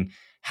 bullying.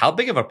 How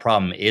big of a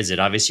problem is it?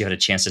 Obviously, you had a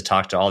chance to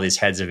talk to all these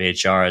heads of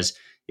HRs.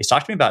 Just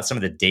talk to me about some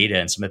of the data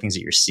and some of the things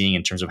that you're seeing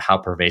in terms of how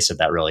pervasive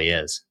that really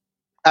is.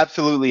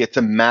 Absolutely, it's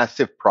a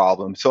massive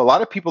problem. So a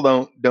lot of people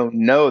don't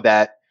know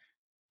that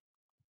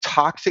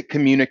toxic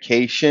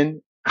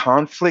communication,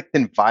 conflict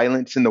and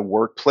violence in the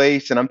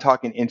workplace, and I'm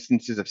talking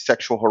instances of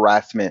sexual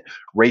harassment,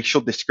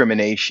 racial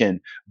discrimination,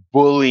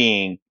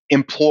 bullying,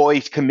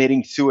 employees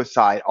committing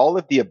suicide, all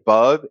of the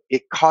above,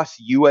 it costs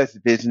US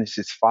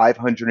businesses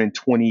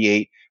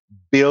 $528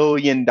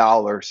 billion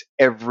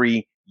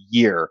every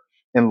year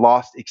in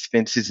lost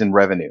expenses and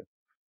revenue.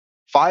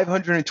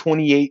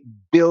 $528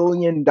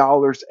 billion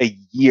a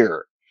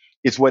year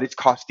is what it's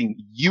costing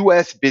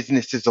US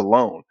businesses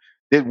alone.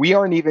 That we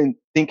aren't even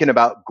thinking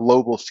about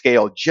global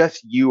scale, just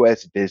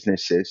US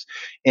businesses.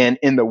 And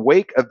in the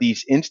wake of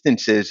these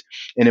instances,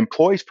 an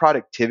employee's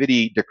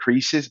productivity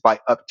decreases by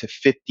up to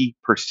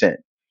 50%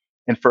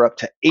 and for up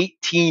to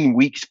 18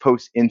 weeks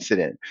post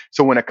incident.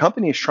 So when a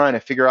company is trying to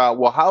figure out,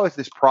 well, how is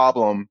this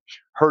problem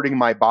hurting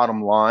my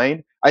bottom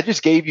line? I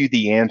just gave you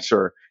the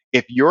answer.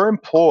 If your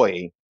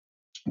employee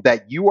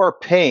that you are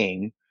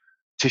paying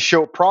to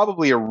show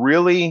probably a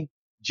really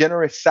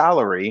generous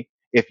salary,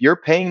 if you're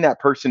paying that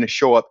person to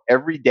show up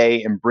every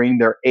day and bring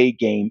their A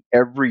game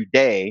every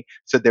day,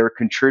 so they're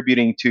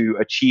contributing to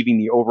achieving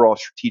the overall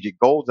strategic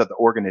goals of the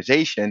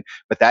organization,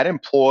 but that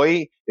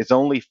employee is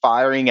only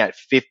firing at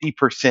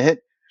 50%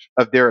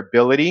 of their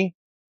ability,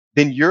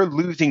 then you're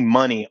losing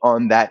money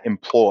on that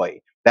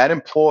employee. That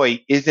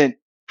employee isn't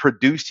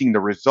producing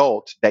the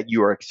results that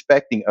you are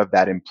expecting of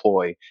that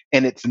employee,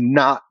 and it's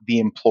not the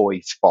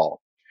employee's fault.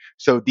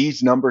 So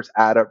these numbers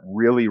add up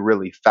really,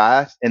 really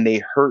fast and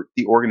they hurt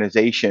the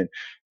organization.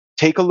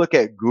 Take a look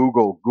at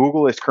Google.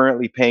 Google is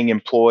currently paying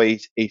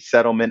employees a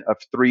settlement of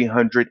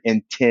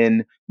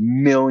 $310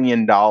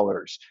 million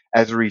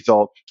as a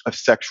result of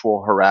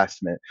sexual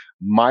harassment.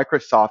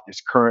 Microsoft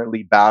is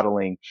currently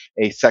battling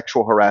a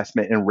sexual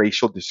harassment and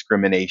racial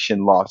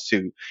discrimination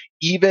lawsuit.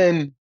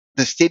 Even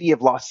the city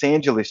of Los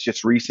Angeles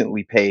just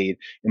recently paid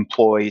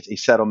employees a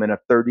settlement of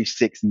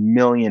 $36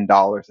 million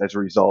as a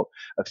result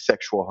of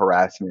sexual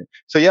harassment.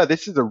 So, yeah,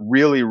 this is a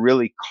really,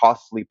 really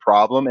costly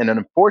problem. And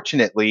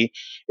unfortunately,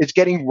 it's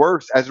getting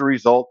worse as a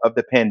result of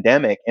the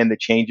pandemic and the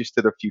changes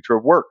to the future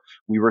of work.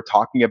 We were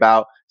talking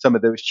about some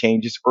of those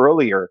changes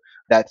earlier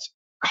that's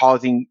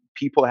causing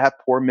people have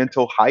poor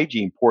mental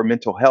hygiene, poor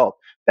mental health,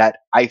 that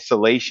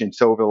isolation.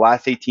 So over the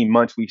last 18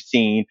 months, we've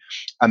seen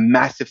a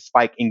massive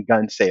spike in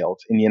gun sales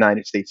in the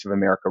United States of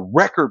America,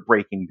 record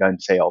breaking gun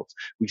sales.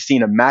 We've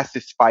seen a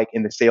massive spike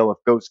in the sale of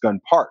ghost gun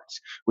parts,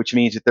 which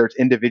means that there's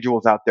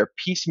individuals out there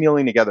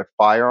piecemealing together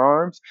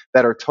firearms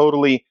that are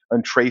totally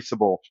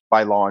untraceable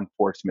by law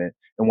enforcement.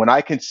 And when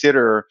I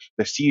consider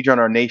the siege on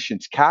our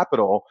nation's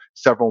capital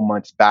several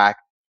months back,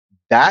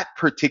 that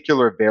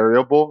particular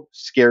variable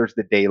scares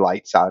the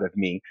daylights out of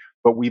me.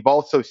 But we've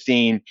also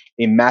seen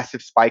a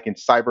massive spike in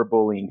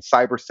cyberbullying,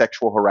 cyber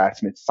sexual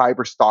harassment,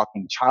 cyber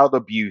stalking, child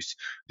abuse,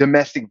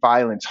 domestic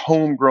violence,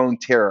 homegrown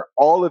terror.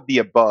 All of the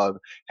above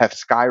have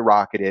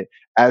skyrocketed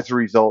as a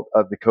result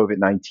of the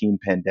COVID-19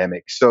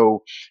 pandemic.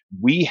 So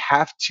we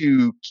have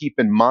to keep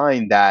in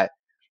mind that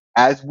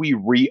as we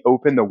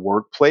reopen the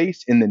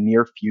workplace in the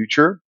near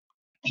future,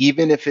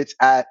 even if it's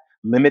at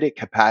limited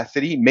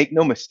capacity, make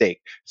no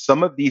mistake,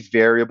 some of these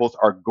variables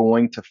are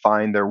going to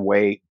find their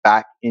way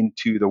back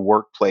into the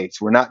workplace.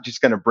 We're not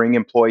just going to bring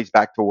employees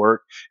back to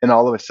work and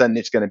all of a sudden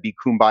it's going to be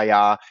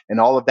kumbaya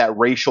and all of that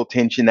racial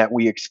tension that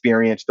we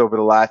experienced over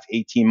the last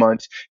 18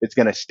 months is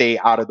going to stay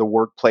out of the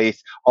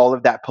workplace. All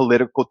of that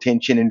political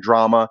tension and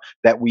drama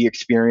that we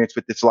experienced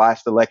with this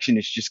last election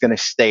is just going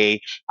to stay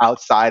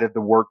outside of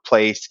the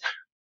workplace.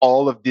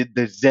 All of the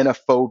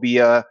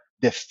xenophobia,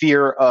 the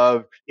fear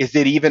of, is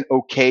it even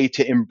okay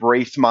to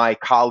embrace my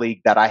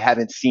colleague that I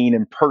haven't seen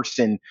in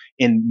person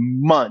in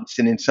months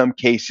and in some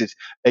cases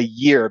a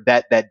year,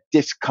 that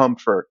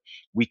discomfort.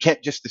 We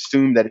can't just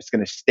assume that it's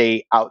going to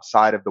stay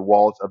outside of the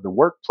walls of the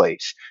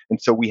workplace. And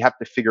so we have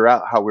to figure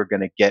out how we're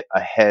going to get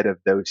ahead of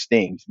those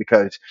things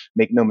because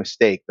make no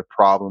mistake, the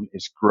problem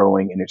is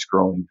growing and it's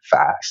growing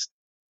fast.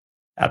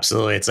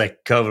 Absolutely. It's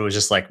like COVID was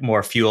just like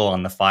more fuel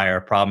on the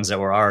fire. Problems that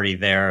were already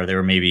there, they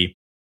were maybe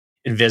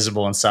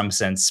invisible in some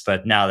sense,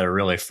 but now they're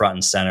really front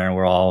and center, and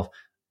we're all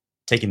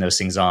taking those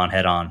things on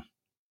head on.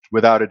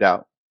 Without a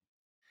doubt.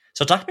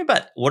 So talk to me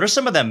about what are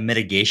some of the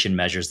mitigation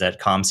measures that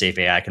Commsafe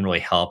AI can really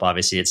help.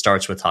 Obviously, it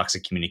starts with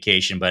toxic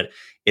communication, but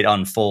it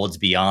unfolds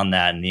beyond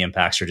that, and the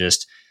impacts are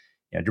just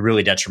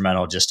really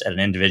detrimental just at an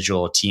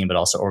individual, team, but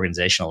also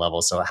organizational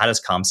level. So how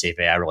does Commsafe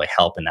AI really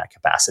help in that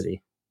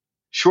capacity?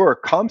 Sure.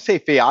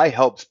 Commsafe AI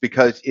helps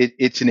because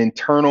it's an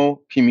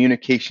internal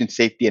communication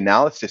safety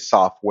analysis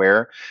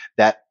software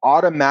that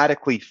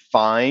automatically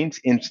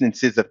finds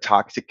instances of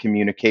toxic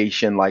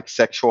communication like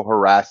sexual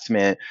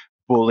harassment,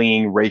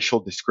 bullying, racial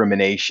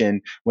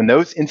discrimination. When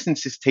those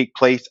instances take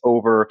place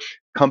over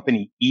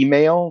company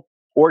email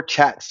or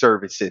chat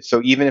services,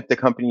 so even if the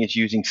company is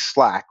using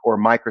Slack or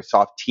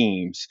Microsoft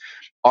Teams,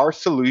 our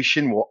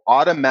solution will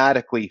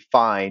automatically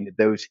find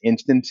those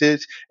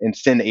instances and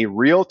send a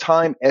real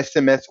time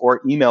SMS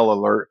or email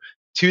alert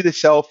to the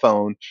cell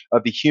phone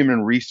of the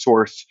human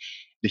resources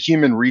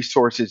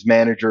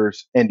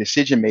managers and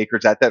decision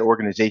makers at that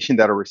organization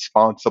that are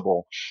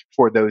responsible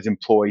for those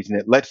employees.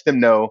 And it lets them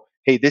know,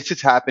 hey, this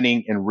is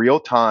happening in real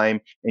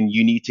time, and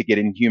you need to get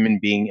a human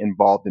being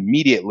involved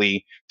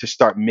immediately to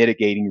start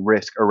mitigating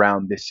risk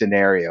around this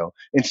scenario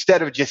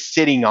instead of just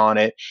sitting on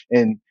it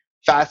and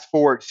fast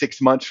forward 6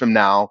 months from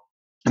now,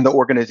 and the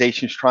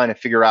organization's trying to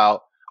figure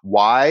out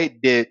why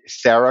did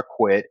Sarah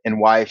quit and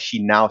why is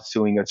she now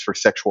suing us for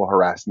sexual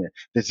harassment?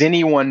 Does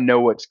anyone know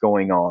what's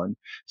going on?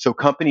 So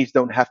companies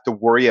don't have to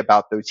worry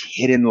about those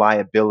hidden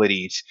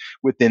liabilities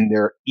within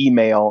their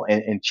email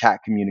and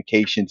chat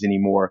communications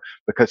anymore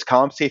because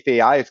CommSafe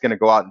AI is going to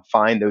go out and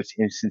find those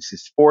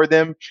instances for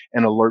them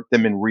and alert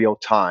them in real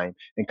time.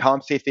 And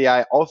CommSafe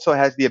AI also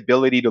has the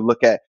ability to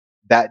look at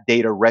that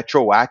data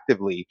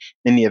retroactively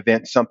in the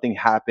event something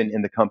happened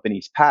in the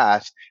company's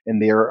past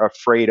and they're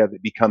afraid of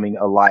it becoming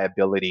a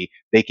liability.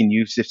 They can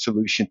use this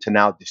solution to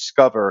now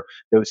discover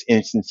those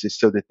instances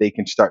so that they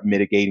can start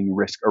mitigating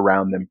risk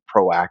around them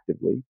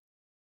proactively.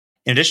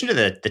 In addition to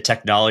the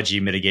technology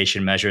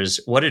mitigation measures,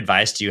 what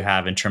advice do you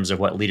have in terms of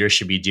what leaders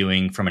should be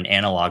doing from an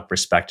analog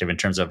perspective in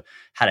terms of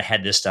how to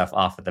head this stuff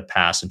off of the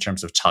past in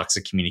terms of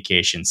toxic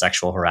communication,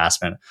 sexual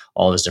harassment,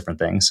 all those different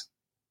things?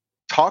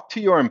 Talk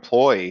to your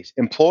employees.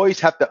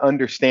 Employees have to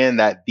understand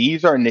that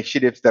these are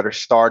initiatives that are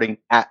starting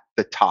at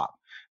the top.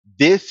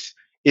 This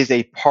is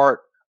a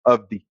part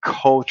of the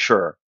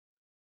culture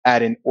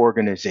at an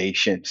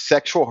organization.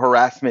 Sexual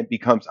harassment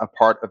becomes a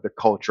part of the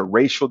culture.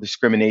 Racial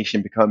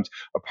discrimination becomes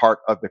a part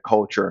of the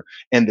culture.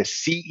 And the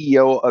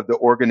CEO of the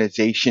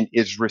organization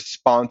is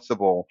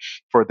responsible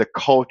for the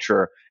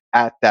culture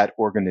at that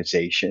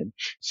organization.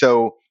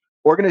 So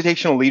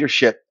organizational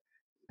leadership,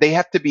 they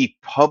have to be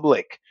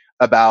public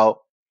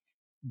about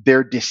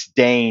their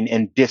disdain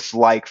and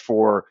dislike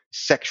for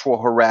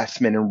sexual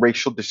harassment and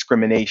racial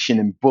discrimination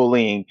and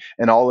bullying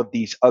and all of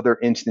these other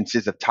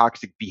instances of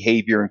toxic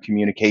behavior and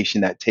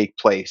communication that take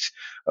place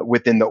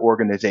within the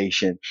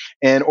organization.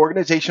 And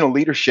organizational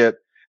leadership,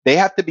 they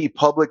have to be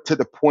public to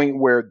the point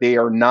where they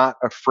are not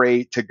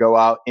afraid to go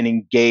out and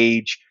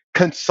engage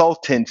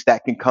consultants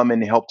that can come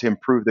in and help to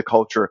improve the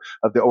culture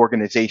of the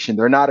organization.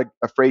 They're not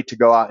afraid to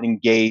go out and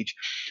engage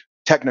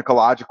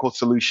technological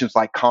solutions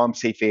like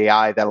Commsafe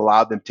AI that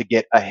allow them to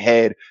get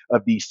ahead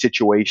of these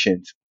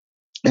situations.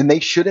 And they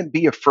shouldn't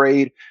be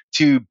afraid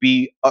to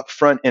be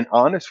upfront and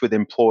honest with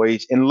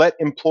employees and let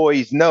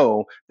employees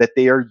know that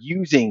they are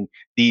using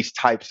these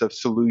types of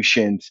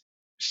solutions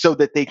so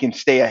that they can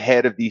stay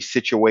ahead of these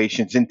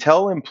situations, and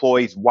tell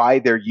employees why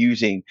they're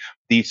using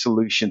these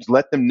solutions.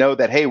 Let them know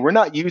that, hey, we're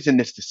not using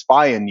this to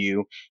spy on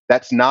you.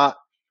 That's not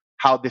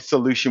how this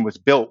solution was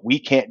built. We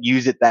can't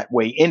use it that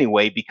way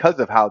anyway because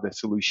of how the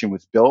solution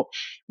was built.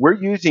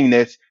 We're using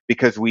this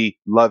because we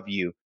love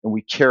you and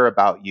we care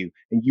about you,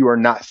 and you are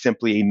not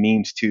simply a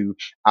means to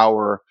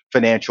our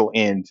financial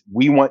ends.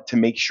 We want to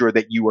make sure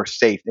that you are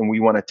safe, and we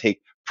want to take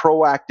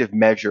proactive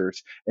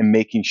measures in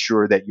making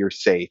sure that you're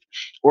safe.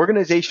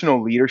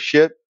 Organizational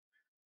leadership,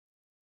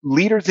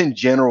 leaders in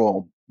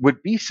general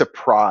would be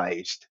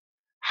surprised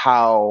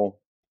how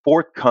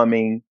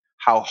forthcoming,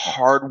 how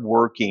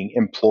hardworking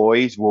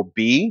employees will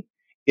be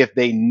if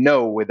they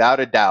know without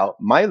a doubt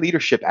my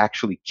leadership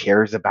actually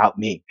cares about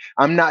me.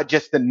 I'm not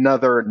just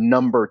another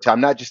number to,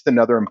 I'm not just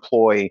another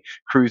employee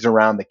cruising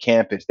around the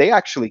campus. They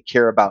actually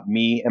care about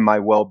me and my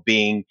well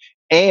being.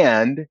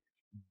 And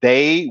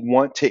they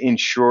want to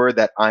ensure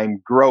that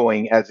I'm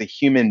growing as a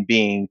human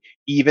being,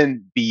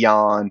 even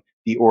beyond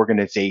the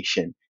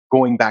organization,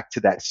 going back to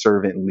that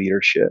servant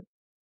leadership.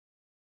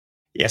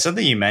 Yeah,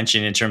 something you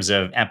mentioned in terms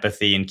of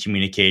empathy and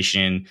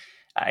communication.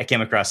 I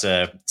came across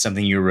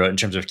something you wrote in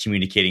terms of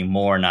communicating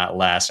more, not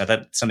less. I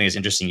thought something that's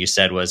interesting you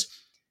said was,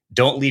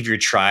 don't leave your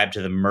tribe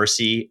to the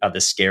mercy of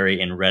the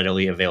scary and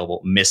readily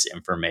available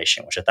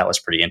misinformation, which I thought was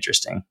pretty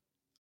interesting.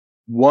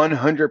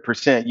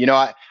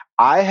 100%.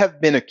 I have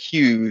been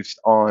accused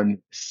on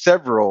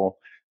several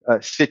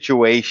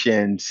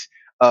situations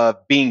of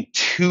being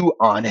too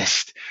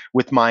honest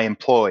with my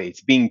employees,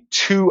 being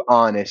too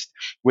honest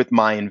with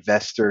my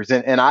investors.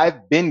 And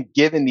I've been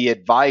given the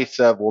advice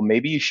of, well,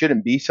 maybe you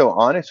shouldn't be so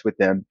honest with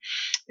them.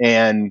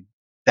 And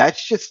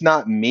that's just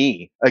not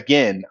me.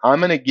 Again, I'm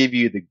going to give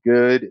you the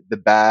good, the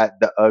bad,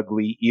 the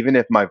ugly, even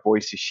if my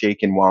voice is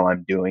shaking while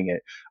I'm doing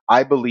it.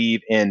 I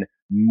believe in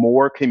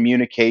more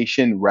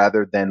communication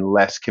rather than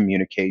less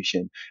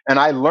communication. And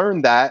I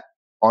learned that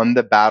on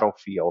the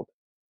battlefield,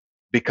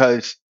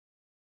 because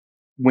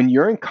when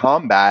you're in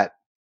combat,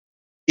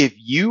 if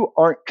you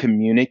aren't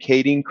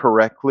communicating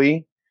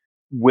correctly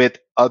with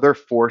other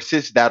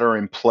forces that are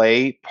in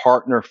play,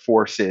 partner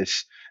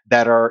forces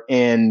that are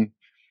in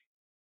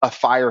a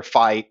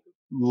firefight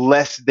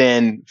less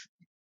than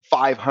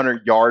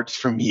 500 yards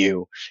from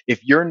you,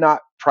 if you're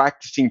not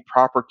practicing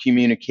proper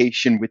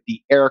communication with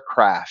the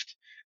aircraft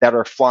that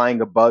are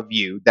flying above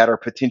you, that are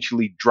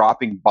potentially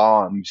dropping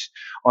bombs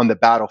on the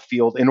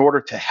battlefield in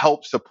order to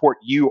help support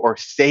you or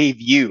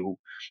save you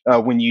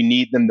when you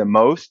need them the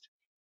most,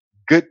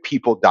 good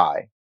people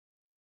die.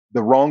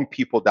 The wrong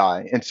people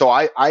die. And so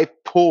I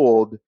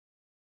pulled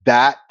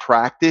that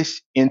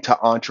practice into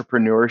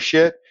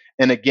entrepreneurship.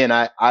 And again,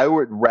 I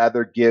would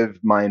rather give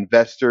my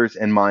investors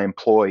and my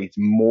employees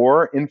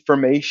more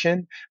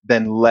information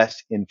than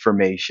less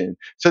information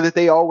so that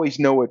they always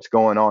know what's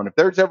going on. If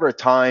there's ever a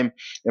time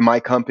in my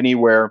company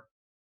where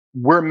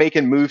we're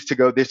making moves to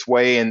go this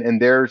way,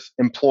 and there's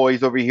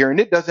employees over here, and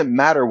it doesn't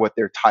matter what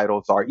their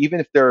titles are, even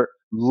if they're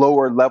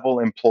lower level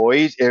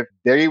employees, if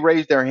they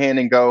raise their hand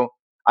and go,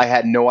 I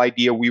had no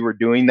idea we were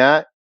doing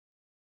that,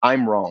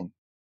 I'm wrong.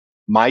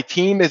 My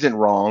team isn't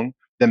wrong.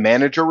 The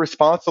manager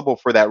responsible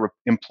for that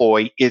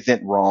employee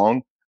isn't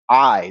wrong.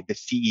 I, the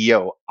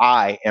CEO,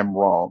 I am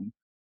wrong,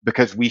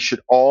 because we should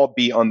all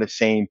be on the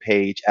same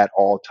page at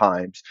all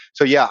times.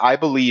 So, yeah, I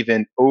believe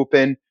in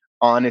open,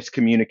 honest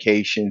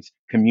communications.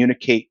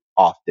 Communicate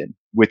often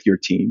with your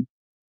team.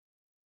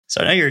 So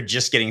I know you're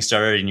just getting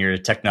started in your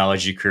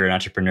technology career and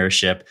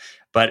entrepreneurship,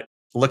 but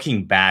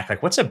looking back,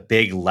 like what's a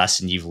big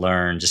lesson you've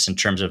learned just in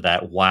terms of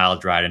that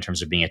wild ride in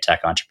terms of being a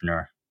tech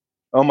entrepreneur?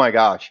 Oh my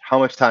gosh, how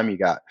much time you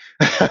got?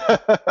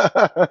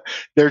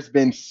 There's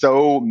been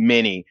so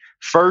many.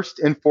 First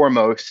and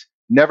foremost,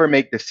 never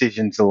make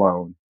decisions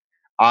alone.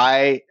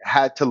 I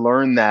had to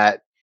learn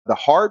that the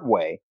hard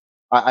way.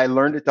 I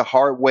learned it the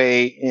hard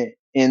way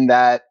in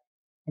that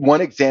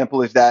one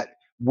example is that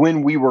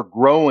when we were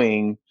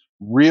growing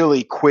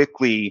really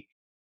quickly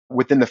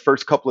within the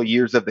first couple of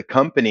years of the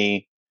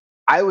company,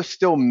 I was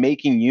still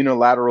making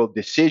unilateral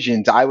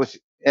decisions.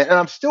 And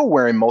I'm still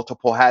wearing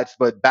multiple hats,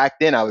 but back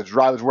then I was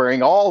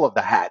wearing all of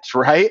the hats,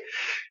 right?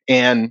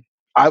 And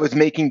I was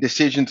making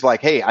decisions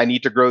like, hey, I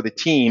need to grow the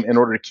team in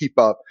order to keep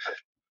up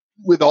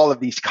with all of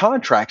these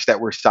contracts that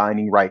we're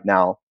signing right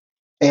now.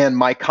 And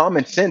my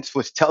common sense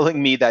was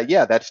telling me that,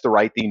 yeah, that's the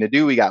right thing to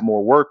do. We got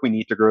more work. We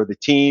need to grow the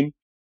team.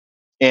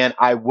 And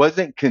I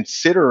wasn't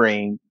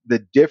considering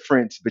the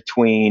difference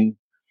between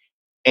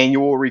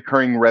annual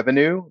recurring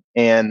revenue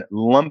and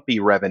lumpy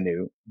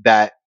revenue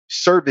that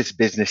service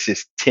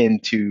businesses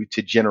tend to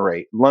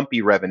generate.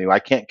 Lumpy revenue, I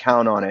can't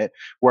count on it,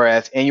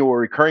 whereas annual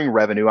recurring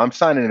revenue, I'm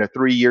signing a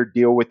 3-year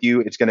deal with you,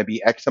 it's going to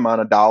be x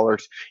amount of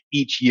dollars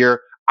each year.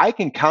 I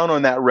can count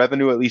on that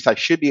revenue. At least I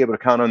should be able to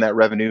count on that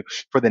revenue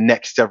for the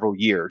next several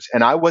years.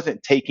 And I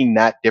wasn't taking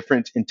that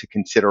difference into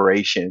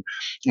consideration.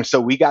 And so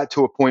we got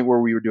to a point where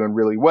we were doing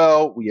really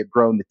well. We had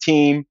grown the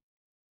team.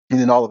 And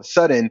then all of a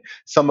sudden,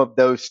 some of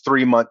those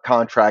 3 month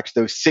contracts,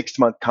 those 6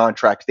 month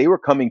contracts, they were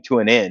coming to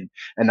an end.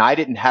 And I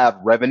didn't have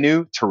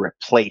revenue to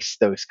replace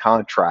those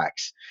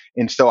contracts.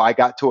 And so I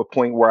got to a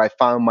point where I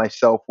found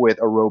myself with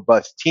a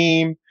robust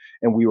team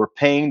and we were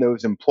paying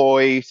those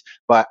employees,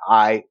 but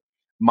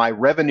my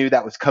revenue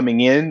that was coming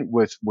in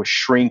was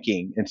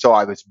shrinking. And so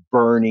I was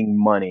burning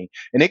money.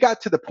 And it got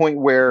to the point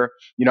where,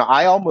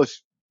 I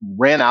almost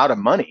ran out of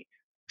money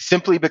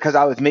simply because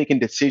I was making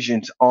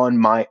decisions on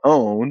my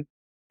own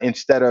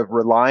instead of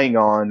relying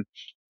on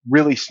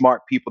really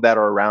smart people that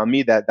are around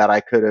me that I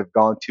could have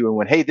gone to and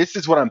went, hey, this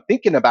is what I'm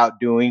thinking about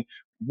doing.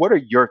 What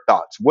are your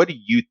thoughts? What do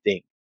you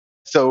think?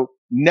 So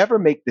never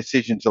make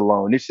decisions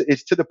alone.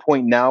 It's to the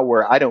point now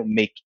where I don't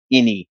make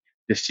any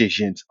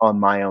decisions on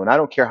my own. I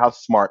don't care how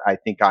smart I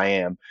think I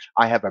am.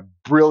 I have a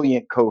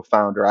brilliant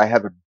co-founder. I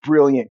have a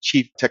brilliant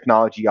chief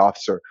technology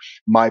officer.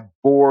 My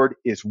board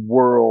is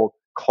world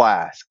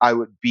class. I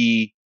would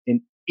be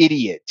an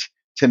idiot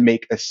to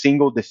make a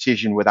single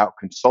decision without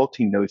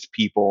consulting those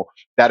people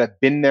that have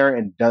been there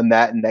and done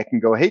that and that can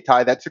go, hey,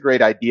 Ty, that's a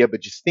great idea,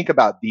 but just think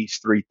about these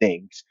three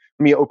things.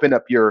 Let me open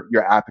up your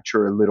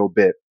aperture a little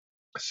bit.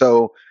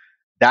 So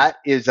that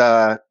is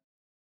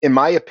in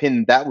my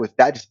opinion, that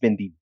has been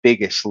the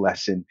biggest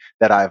lesson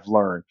that I've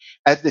learned.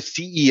 As the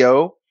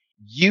CEO,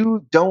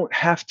 you don't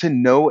have to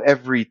know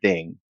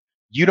everything.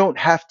 You don't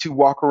have to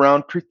walk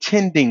around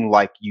pretending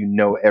like you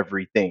know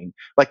everything.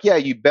 Like, yeah,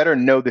 you better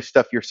know the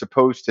stuff you're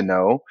supposed to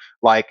know,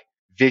 like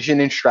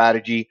vision and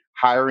strategy,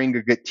 hiring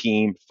a good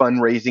team,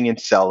 fundraising and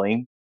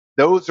selling.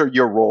 Those are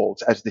your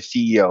roles as the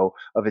CEO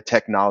of a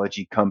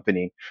technology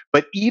company.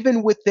 But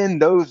even within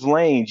those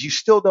lanes, you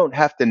still don't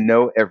have to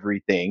know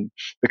everything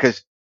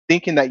because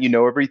thinking that you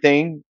know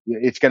everything,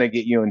 it's going to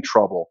get you in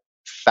trouble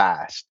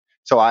fast.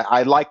 So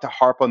I like to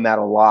harp on that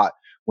a lot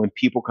when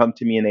people come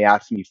to me and they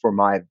ask me for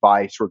my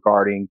advice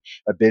regarding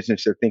a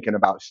business they're thinking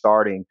about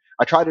starting.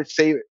 I try to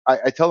say,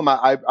 I tell them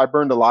I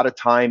burned a lot of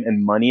time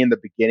and money in the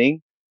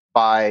beginning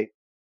by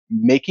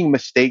making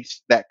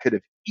mistakes that could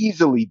have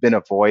easily been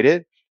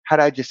avoided had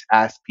I just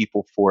asked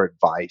people for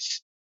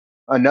advice.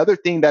 Another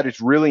thing that is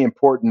really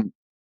important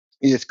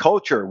is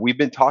culture. We've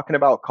been talking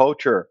about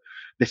culture.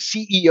 The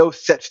CEO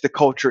sets the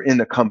culture in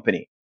the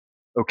company.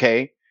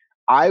 Okay.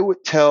 I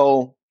would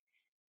tell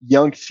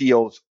young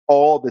SEALs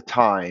all the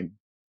time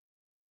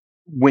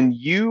when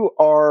you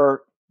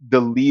are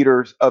the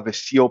leaders of a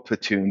SEAL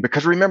platoon,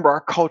 because remember,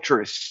 our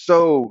culture is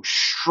so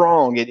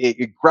strong,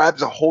 it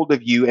grabs a hold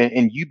of you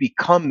and you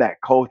become that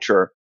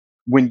culture.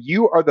 When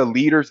you are the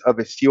leaders of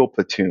a SEAL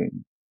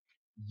platoon,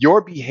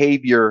 your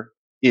behavior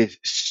is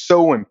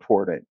so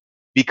important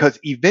because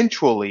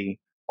eventually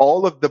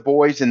all of the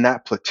boys in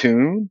that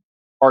platoon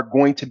are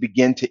going to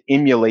begin to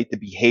emulate the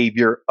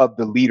behavior of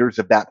the leaders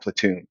of that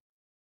platoon.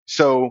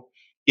 So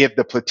if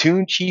the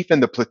platoon chief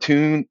and the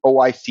platoon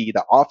OIC,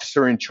 the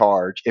officer in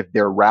charge, if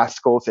they're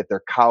rascals, if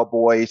they're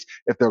cowboys,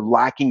 if they're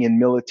lacking in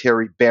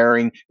military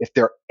bearing, if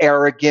they're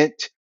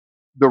arrogant,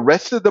 the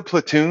rest of the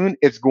platoon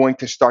is going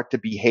to start to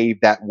behave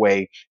that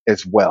way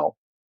as well.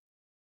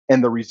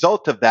 And the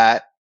result of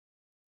that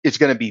is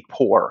going to be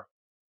poor.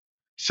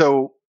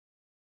 So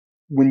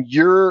when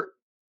you're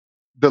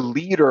the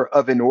leader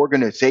of an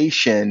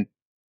organization,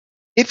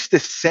 it's the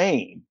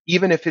same.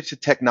 Even if it's a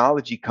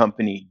technology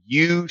company,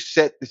 you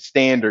set the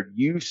standard,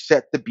 you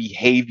set the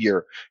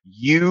behavior,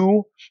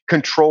 you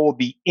control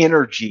the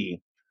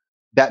energy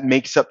that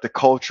makes up the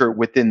culture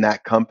within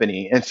that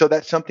company. And so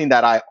that's something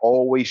that I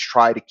always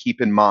try to keep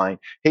in mind.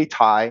 Hey,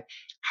 Ty,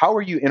 how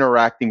are you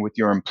interacting with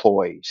your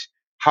employees?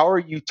 How are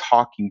you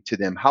talking to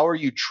them? How are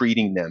you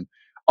treating them?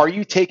 Are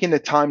you taking the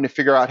time to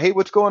figure out, hey,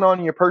 what's going on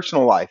in your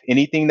personal life?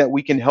 Anything that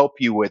we can help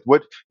you with?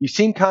 What you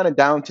seem kind of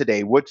down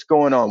today. What's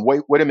going on?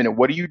 Wait a minute.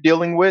 What are you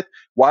dealing with?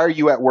 Why are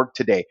you at work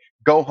today?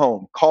 Go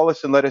home, call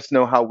us and let us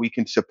know how we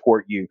can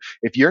support you.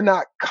 If you're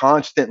not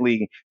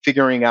constantly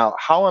figuring out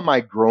how am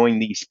I growing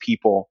these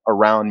people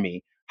around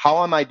me?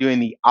 How am I doing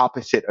the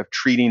opposite of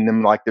treating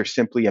them like they're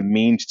simply a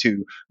means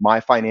to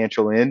my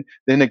financial end?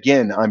 Then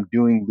again, I'm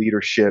doing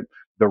leadership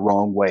the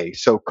wrong way.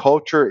 So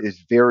culture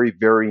is very,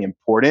 very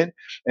important.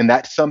 And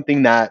that's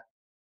something that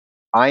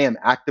I am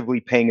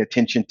actively paying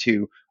attention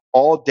to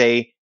all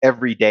day,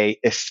 every day,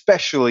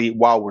 especially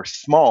while we're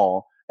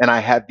small. And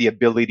I have the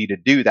ability to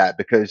do that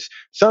because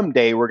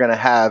someday we're going to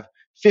have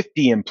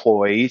 50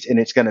 employees and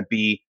it's going to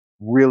be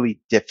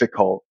really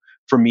difficult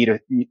for me to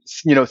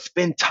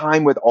spend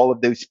time with all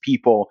of those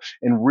people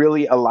and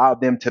really allow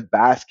them to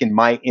bask in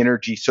my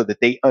energy so that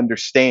they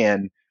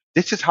understand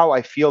this is how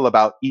I feel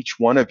about each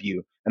one of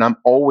you and I'm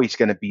always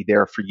going to be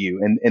there for you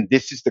and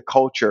this is the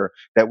culture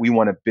that we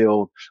want to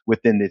build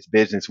within this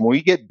business. When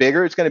we get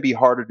bigger, it's going to be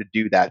harder to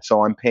do that.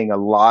 So I'm paying a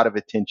lot of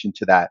attention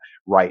to that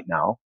right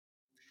now.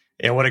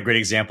 And what a great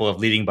example of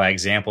leading by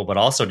example, but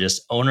also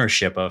just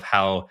ownership of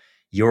how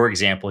your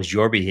examples,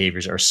 your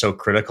behaviors are so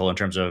critical in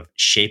terms of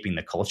shaping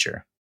the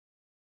culture.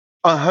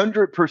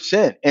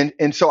 100%.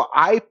 And so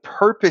I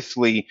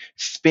purposely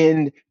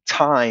spend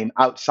time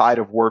outside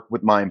of work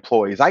with my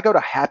employees. I go to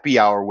happy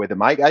hour with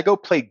them. I go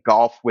play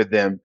golf with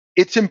them.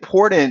 It's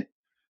important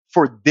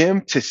for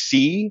them to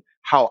see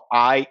how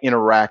I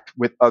interact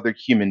with other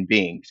human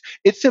beings.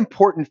 It's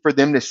important for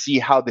them to see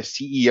how the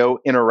CEO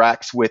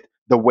interacts with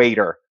the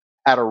waiter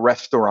at a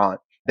restaurant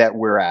that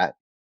we're at.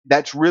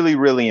 That's really,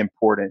 really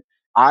important.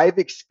 I've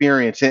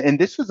experienced, and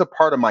this was a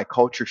part of my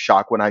culture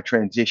shock when I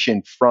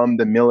transitioned from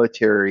the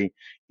military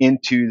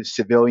into the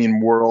civilian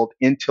world,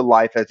 into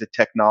life as a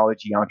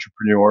technology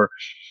entrepreneur.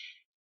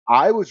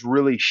 I was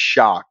really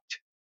shocked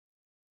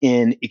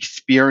in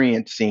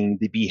experiencing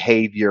the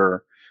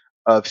behavior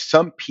of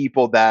some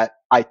people that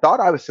I thought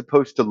I was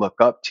supposed to look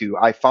up to.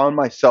 I found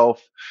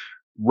myself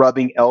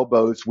rubbing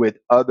elbows with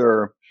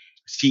other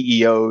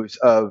CEOs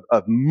of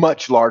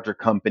much larger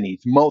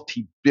companies,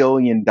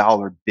 multi-billion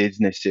dollar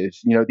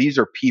businesses. These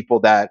are people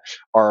that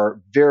are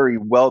very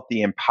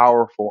wealthy and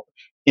powerful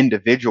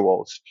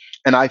individuals.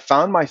 And I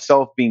found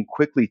myself being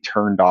quickly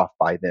turned off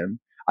by them.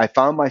 I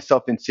found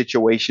myself in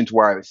situations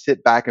where I would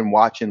sit back and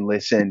watch and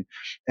listen.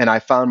 And I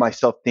found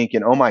myself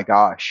thinking, oh my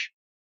gosh,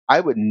 I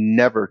would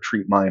never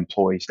treat my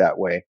employees that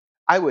way.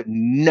 I would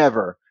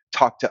never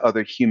talk to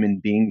other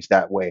human beings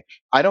that way.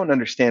 I don't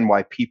understand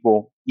why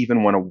people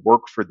even want to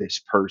work for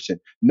this person.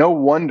 No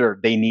wonder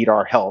they need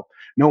our help.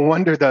 No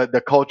wonder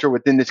the culture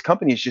within this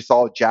company is just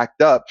all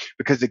jacked up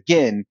because,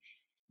 again,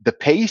 the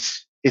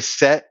pace is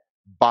set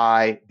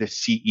by the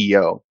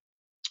CEO.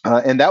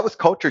 And that was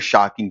culture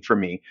shocking for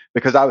me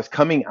because I was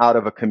coming out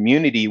of a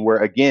community where,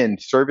 again,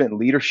 servant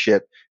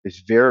leadership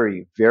is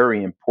very,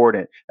 very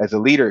important. As a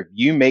leader, if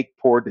you make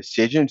poor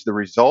decisions, the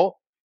result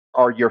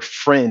are your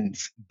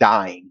friends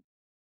dying,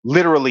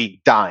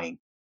 literally dying.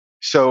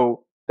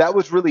 So that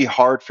was really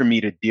hard for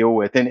me to deal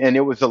with. And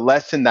it was a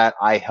lesson that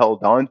I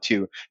held on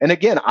to. And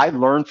again, I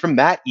learned from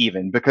that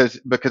even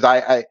because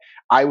I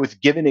was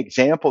given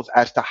examples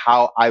as to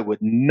how I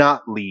would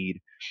not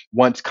lead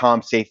once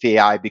Commsafe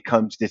AI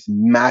becomes this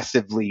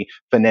massively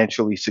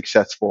financially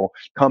successful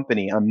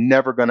company. I'm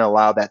never going to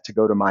allow that to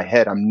go to my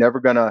head. I'm never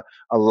going to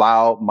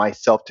allow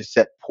myself to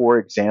set poor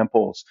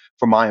examples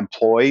for my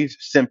employees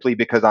simply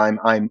because I'm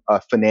a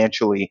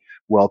financially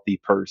wealthy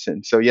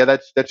person. So yeah,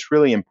 that's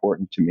really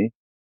important to me.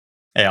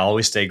 Hey,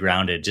 always stay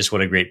grounded. Just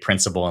what a great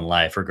principle in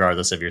life,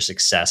 regardless of your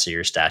success or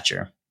your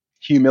stature.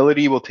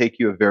 Humility will take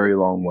you a very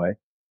long way.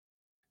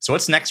 So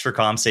what's next for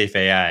Commsafe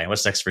AI?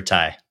 What's next for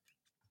Ty?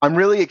 I'm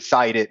really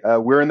excited.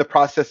 We're in the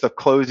process of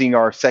closing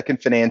our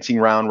second financing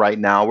round right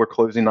now. We're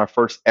closing our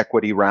first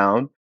equity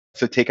round.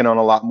 So taking on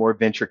a lot more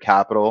venture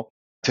capital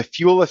to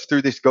fuel us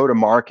through this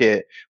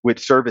go-to-market with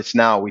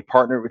ServiceNow. We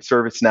partnered with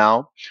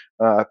ServiceNow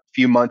a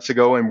few months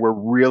ago, and we're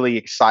really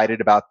excited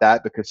about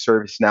that because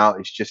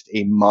ServiceNow is just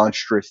a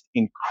monstrous,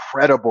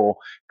 incredible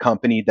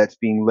company that's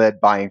being led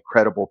by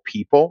incredible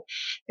people.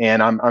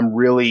 And I'm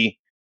really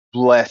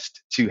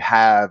blessed to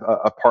have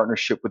a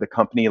partnership with a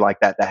company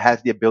like that that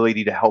has the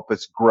ability to help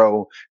us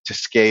grow to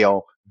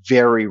scale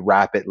very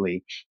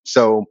rapidly.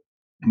 So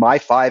my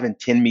 5 and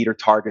 10 meter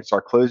targets are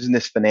closing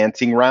this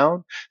financing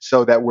round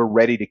so that we're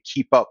ready to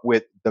keep up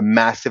with the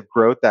massive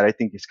growth that I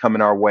think is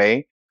coming our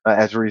way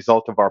as a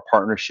result of our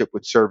partnership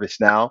with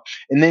ServiceNow.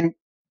 And then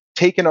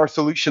taking our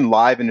solution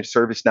live in the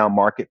ServiceNow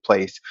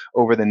marketplace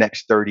over the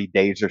next 30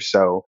 days or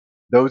so.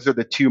 Those are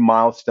the two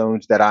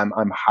milestones that I'm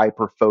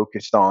hyper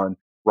focused on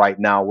right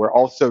now. We're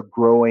also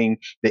growing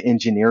the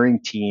engineering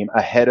team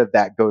ahead of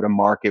that go to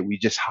market. We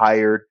just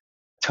hired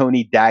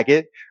Tony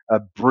Daggett, a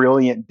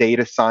brilliant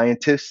data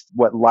scientist,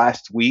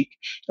 last week,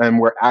 and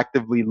we're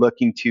actively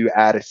looking to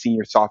add a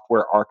senior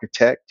software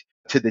architect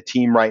to the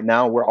team right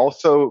now. We're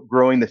also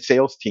growing the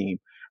sales team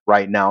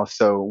right now.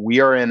 So we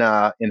are in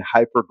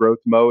hyper growth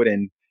mode,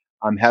 and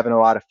I'm having a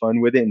lot of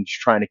fun with it and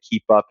just trying to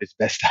keep up as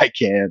best I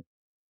can.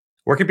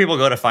 Where can people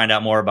go to find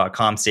out more about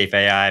Commsafe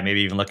AI,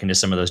 maybe even look into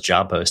some of those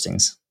job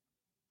postings?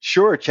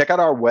 Sure. Check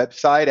out our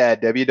website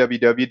at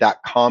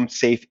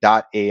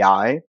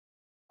www.commsafe.ai.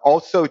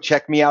 Also,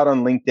 check me out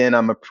on LinkedIn.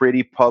 I'm a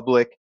pretty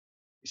public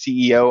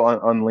CEO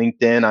on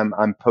LinkedIn.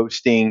 I'm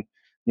posting,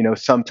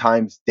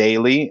 sometimes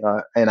daily,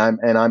 and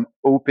I'm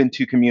open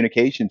to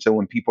communication. So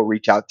when people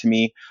reach out to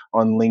me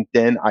on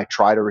LinkedIn, I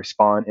try to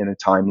respond in a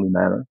timely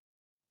manner.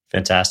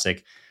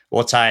 Fantastic.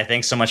 Well, Ty,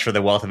 thanks so much for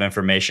the wealth of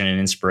information and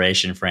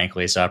inspiration,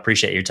 frankly. So I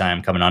appreciate your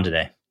time coming on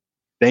today.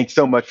 Thanks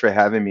so much for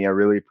having me. I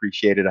really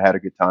appreciate it. I had a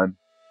good time.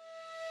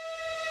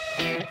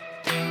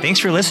 Thanks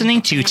for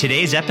listening to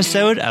today's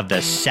episode of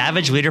the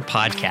Savage Leader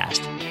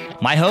Podcast.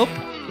 My hope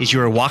is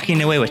you are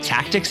walking away with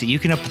tactics that you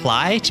can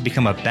apply to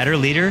become a better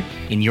leader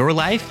in your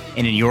life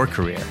and in your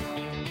career.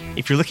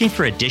 If you're looking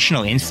for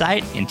additional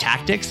insight and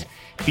tactics,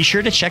 be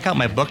sure to check out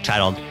my book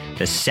titled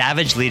The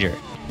Savage Leader,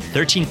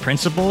 13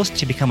 Principles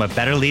to Become a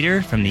Better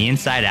Leader from the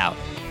Inside Out.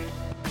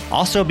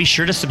 Also, be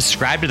sure to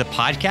subscribe to the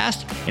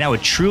podcast, and I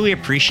would truly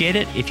appreciate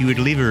it if you would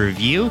leave a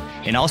review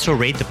and also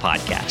rate the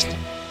podcast.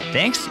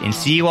 Thanks, and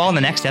see you all in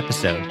the next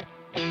episode.